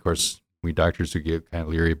 And of course, we doctors who get kind of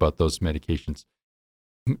leery about those medications.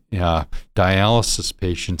 Dialysis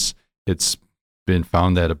patients, it's been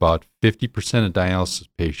found that about 50% of dialysis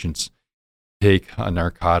patients take a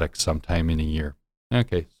narcotic sometime in a year.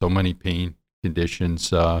 Okay, so many pain conditions,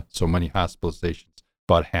 so many hospitalizations.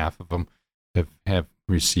 About half of them have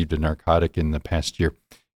received a narcotic in the past year.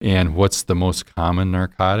 And what's the most common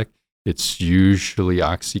narcotic? It's usually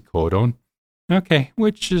oxycodone. Okay,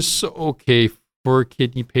 which is okay for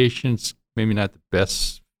kidney patients. Maybe not the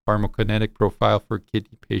best pharmacokinetic profile for a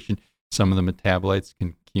kidney patient. Some of the metabolites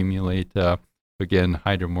can accumulate. Again,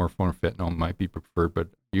 hydromorphone or fentanyl might be preferred, but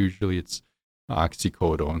usually it's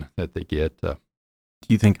oxycodone that they get. Do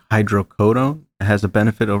you think hydrocodone has a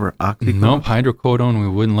benefit over oxycodone? No, hydrocodone we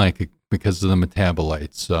wouldn't like it because of the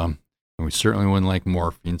metabolites. And we certainly wouldn't like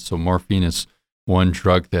morphine. So morphine is one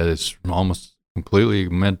drug that is almost completely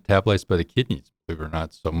metabolized by the kidneys, believe it or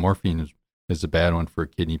not. So morphine is a bad one for a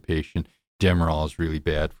kidney patient. Demerol is really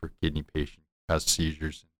bad for a kidney patient. Causes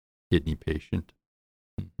seizures in a kidney patient.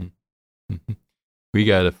 Mm-hmm. Mm-hmm. We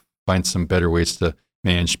got to find some better ways to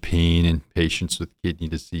manage pain in patients with kidney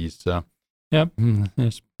disease.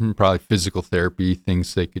 There's probably physical therapy,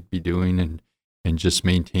 things they could be doing, and just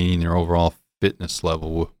maintaining their overall fitness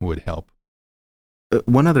level would help.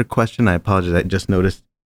 One other question, I apologize, I just noticed.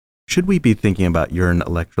 Should we be thinking about urine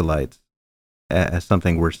electrolytes as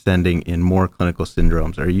something we're sending in more clinical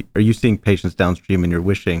syndromes? Are you seeing patients downstream and you're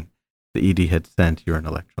wishing the ED had sent urine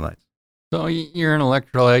electrolytes? So urine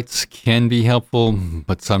electrolytes can be helpful,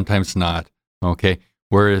 but sometimes not. Okay,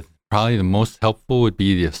 where probably the most helpful would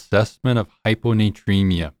be the assessment of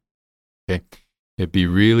hyponatremia. Okay, it'd be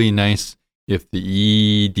really nice if the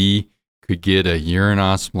ED could get a urine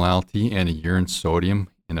osmolality and a urine sodium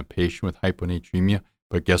in a patient with hyponatremia.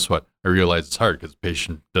 But guess what? I realize it's hard because the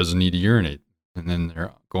patient doesn't need to urinate, and then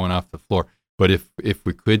they're going off the floor. But if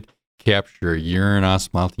we could capture a urine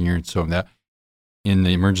osmolality, urine sodium, that in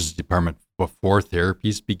the emergency department before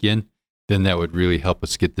therapies begin, then that would really help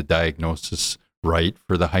us get the diagnosis right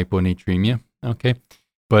for the hyponatremia. Okay,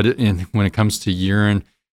 but when it comes to urine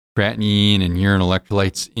creatinine and urine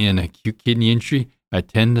electrolytes in acute kidney injury, I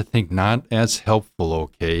tend to think not as helpful.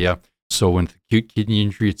 Okay, so when acute kidney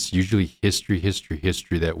injury, it's usually history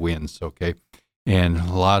that wins. Okay, and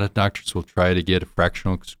a lot of doctors will try to get a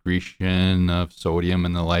fractional excretion of sodium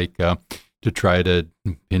and the like to try to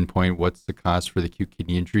pinpoint what's the cause for the acute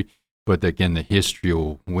kidney injury. But again, the history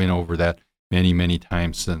will win over that many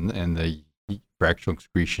times, and the fractional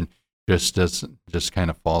excretion just kind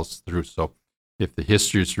of falls through. So if the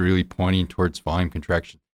history is really pointing towards volume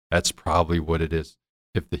contraction, that's probably what it is.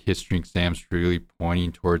 If the history exam is really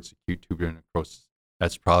pointing towards acute tubular necrosis,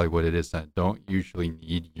 that's probably what it is. I don't usually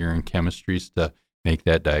need urine chemistries to make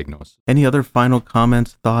that diagnosis. Any other final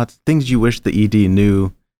comments, thoughts, things you wish the ED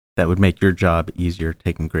knew that would make your job easier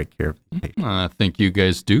taking great care of the patient? I think you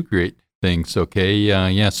guys do great things.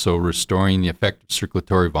 Okay. So restoring the effective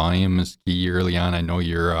circulatory volume is key early on. I know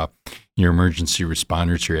your emergency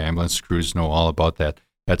responders, your ambulance crews know all about that.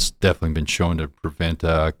 That's definitely been shown to prevent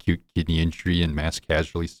acute kidney injury and mass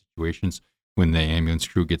casualty situations. When the ambulance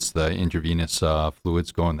crew gets the intravenous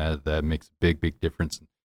fluids going, that makes a big difference and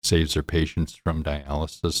saves their patients from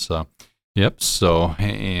dialysis. Yep. So,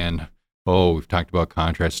 and we've talked about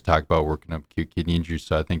contrast, talked about working up acute kidney injury.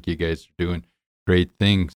 So I think you guys are doing great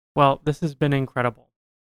things. Well, this has been incredible.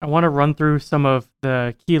 I want to run through some of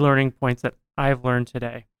the key learning points that I've learned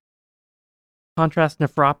today. Contrast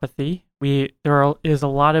nephropathy There is a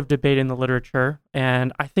lot of debate in the literature,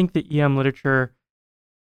 and I think the EM literature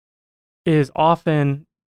is often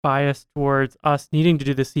biased towards us needing to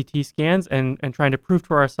do the CT scans and trying to prove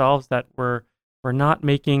to ourselves that we're not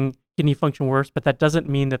making kidney function worse, but that doesn't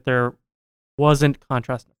mean that there wasn't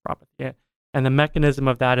contrast nephropathy. And the mechanism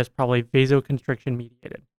of that is probably vasoconstriction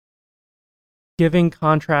mediated. Giving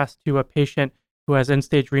contrast to a patient who has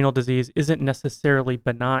end-stage renal disease isn't necessarily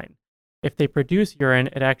benign. If they produce urine,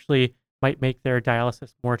 it actually might make their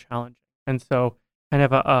dialysis more challenging. And so kind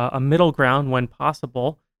of a middle ground when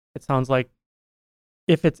possible. It sounds like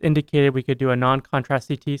if it's indicated, we could do a non-contrast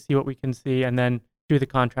CT, see what we can see, and then do the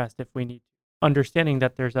contrast if we need to, understanding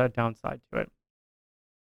that there's a downside to it.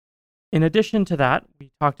 In addition to that,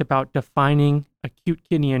 we talked about defining acute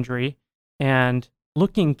kidney injury and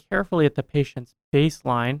looking carefully at the patient's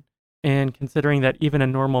baseline and considering that even a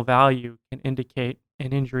normal value can indicate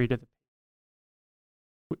an injury to the patient.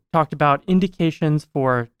 We talked about indications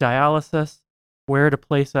for dialysis, where to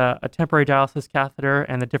place a temporary dialysis catheter,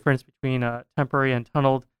 and the difference between a temporary and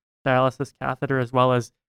tunneled dialysis catheter, as well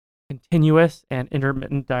as continuous and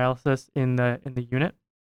intermittent dialysis in the unit.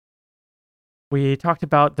 We talked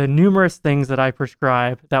about the numerous things that I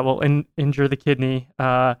prescribe that will injure the kidney,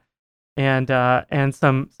 and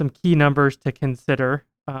some key numbers to consider.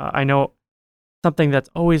 I know something that's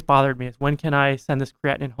always bothered me is when can I send this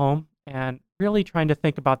creatinine home, and really trying to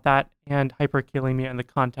think about that and hyperkalemia in the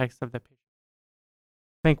context of the patient.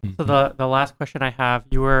 I think so. The last question I have,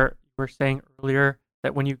 you were saying earlier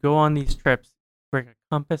that when you go on these trips, bring a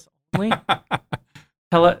compass only.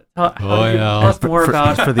 Tell us more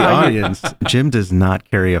about for the audience. Jim does not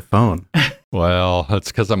carry a phone. Well,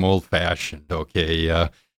 that's because I'm old-fashioned. Okay,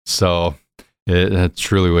 so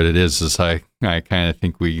it's really what it is I kind of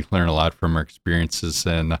think we learn a lot from our experiences,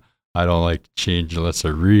 and I don't like to change unless I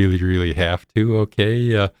really, really have to.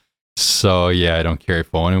 Okay, so yeah, I don't carry a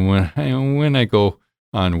phone, and when I go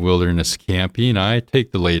on wilderness camping, I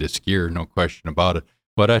take the latest gear, no question about it.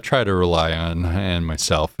 But I try to rely on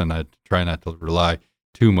myself, and I try not to rely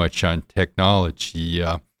too much on technology,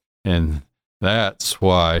 and that's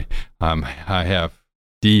why I have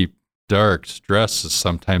deep, dark stresses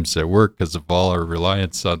sometimes at work because of all our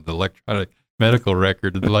reliance on the electronic medical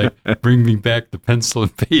record, and like bring me back the pencil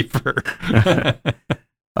and paper.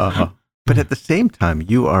 But at the same time,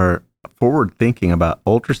 you are forward thinking about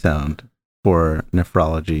ultrasound for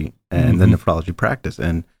nephrology and the nephrology practice,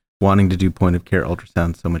 and wanting to do point of care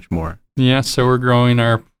ultrasound so much more. Yeah, so we're growing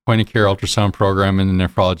our point of care ultrasound program in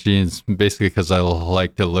nephrology, and it's basically because I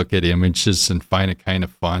like to look at images and find it kind of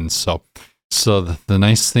fun. So the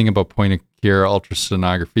nice thing about point of care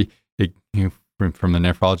ultrasonography, from the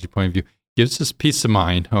nephrology point of view, gives us peace of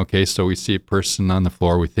mind. Okay, so we see a person on the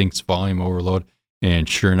floor, we think it's volume overload, and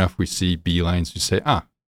sure enough, we see B lines. We say,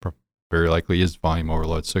 very likely is volume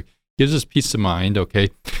overload. So it gives us peace of mind. Okay,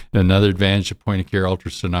 another advantage of point of care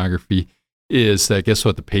ultrasonography is that guess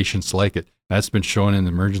what? The patients like it. That's been shown in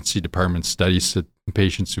the emergency department studies that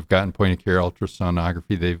patients who've gotten point of care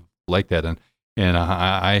ultrasonography, they've liked that, and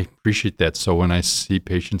I appreciate that. So when I see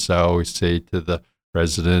patients, I always say to the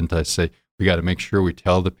resident, I say, we got to make sure we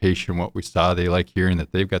tell the patient what we saw. They like hearing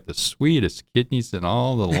that they've got the sweetest kidneys in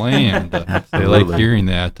all the land. They like hearing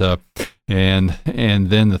that. And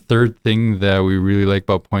then the third thing that we really like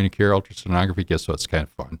about point of care ultrasonography, guess what? It's kind of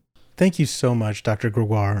fun. Thank you so much, Dr.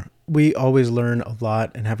 Gregoire. We always learn a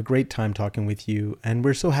lot and have a great time talking with you, and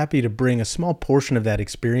we're so happy to bring a small portion of that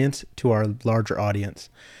experience to our larger audience.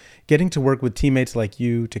 Getting to work with teammates like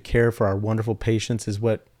you to care for our wonderful patients is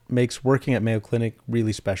what makes working at Mayo Clinic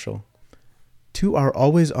really special. To our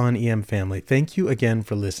Always On EM family, thank you again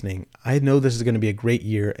for listening. I know this is going to be a great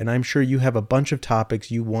year, and I'm sure you have a bunch of topics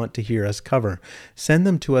you want to hear us cover. Send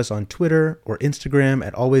them to us on Twitter or Instagram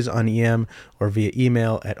at alwaysonem, or via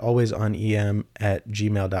email at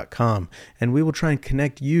alwaysonem@gmail.com, and we will try and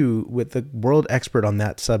connect you with the world expert on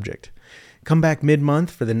that subject. Come back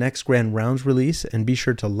mid-month for the next Grand Rounds release, and be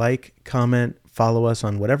sure to like, comment, follow us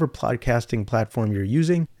on whatever podcasting platform you're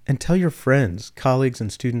using, and tell your friends, colleagues,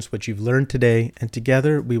 and students what you've learned today, and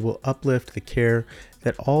together we will uplift the care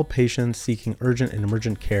that all patients seeking urgent and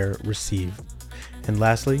emergent care receive. And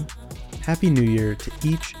lastly, Happy New Year to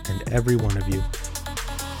each and every one of you.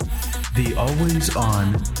 The Always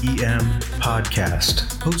On EM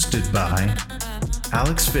podcast, hosted by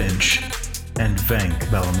Alex Finch and Venk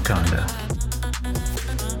Bellamkonda.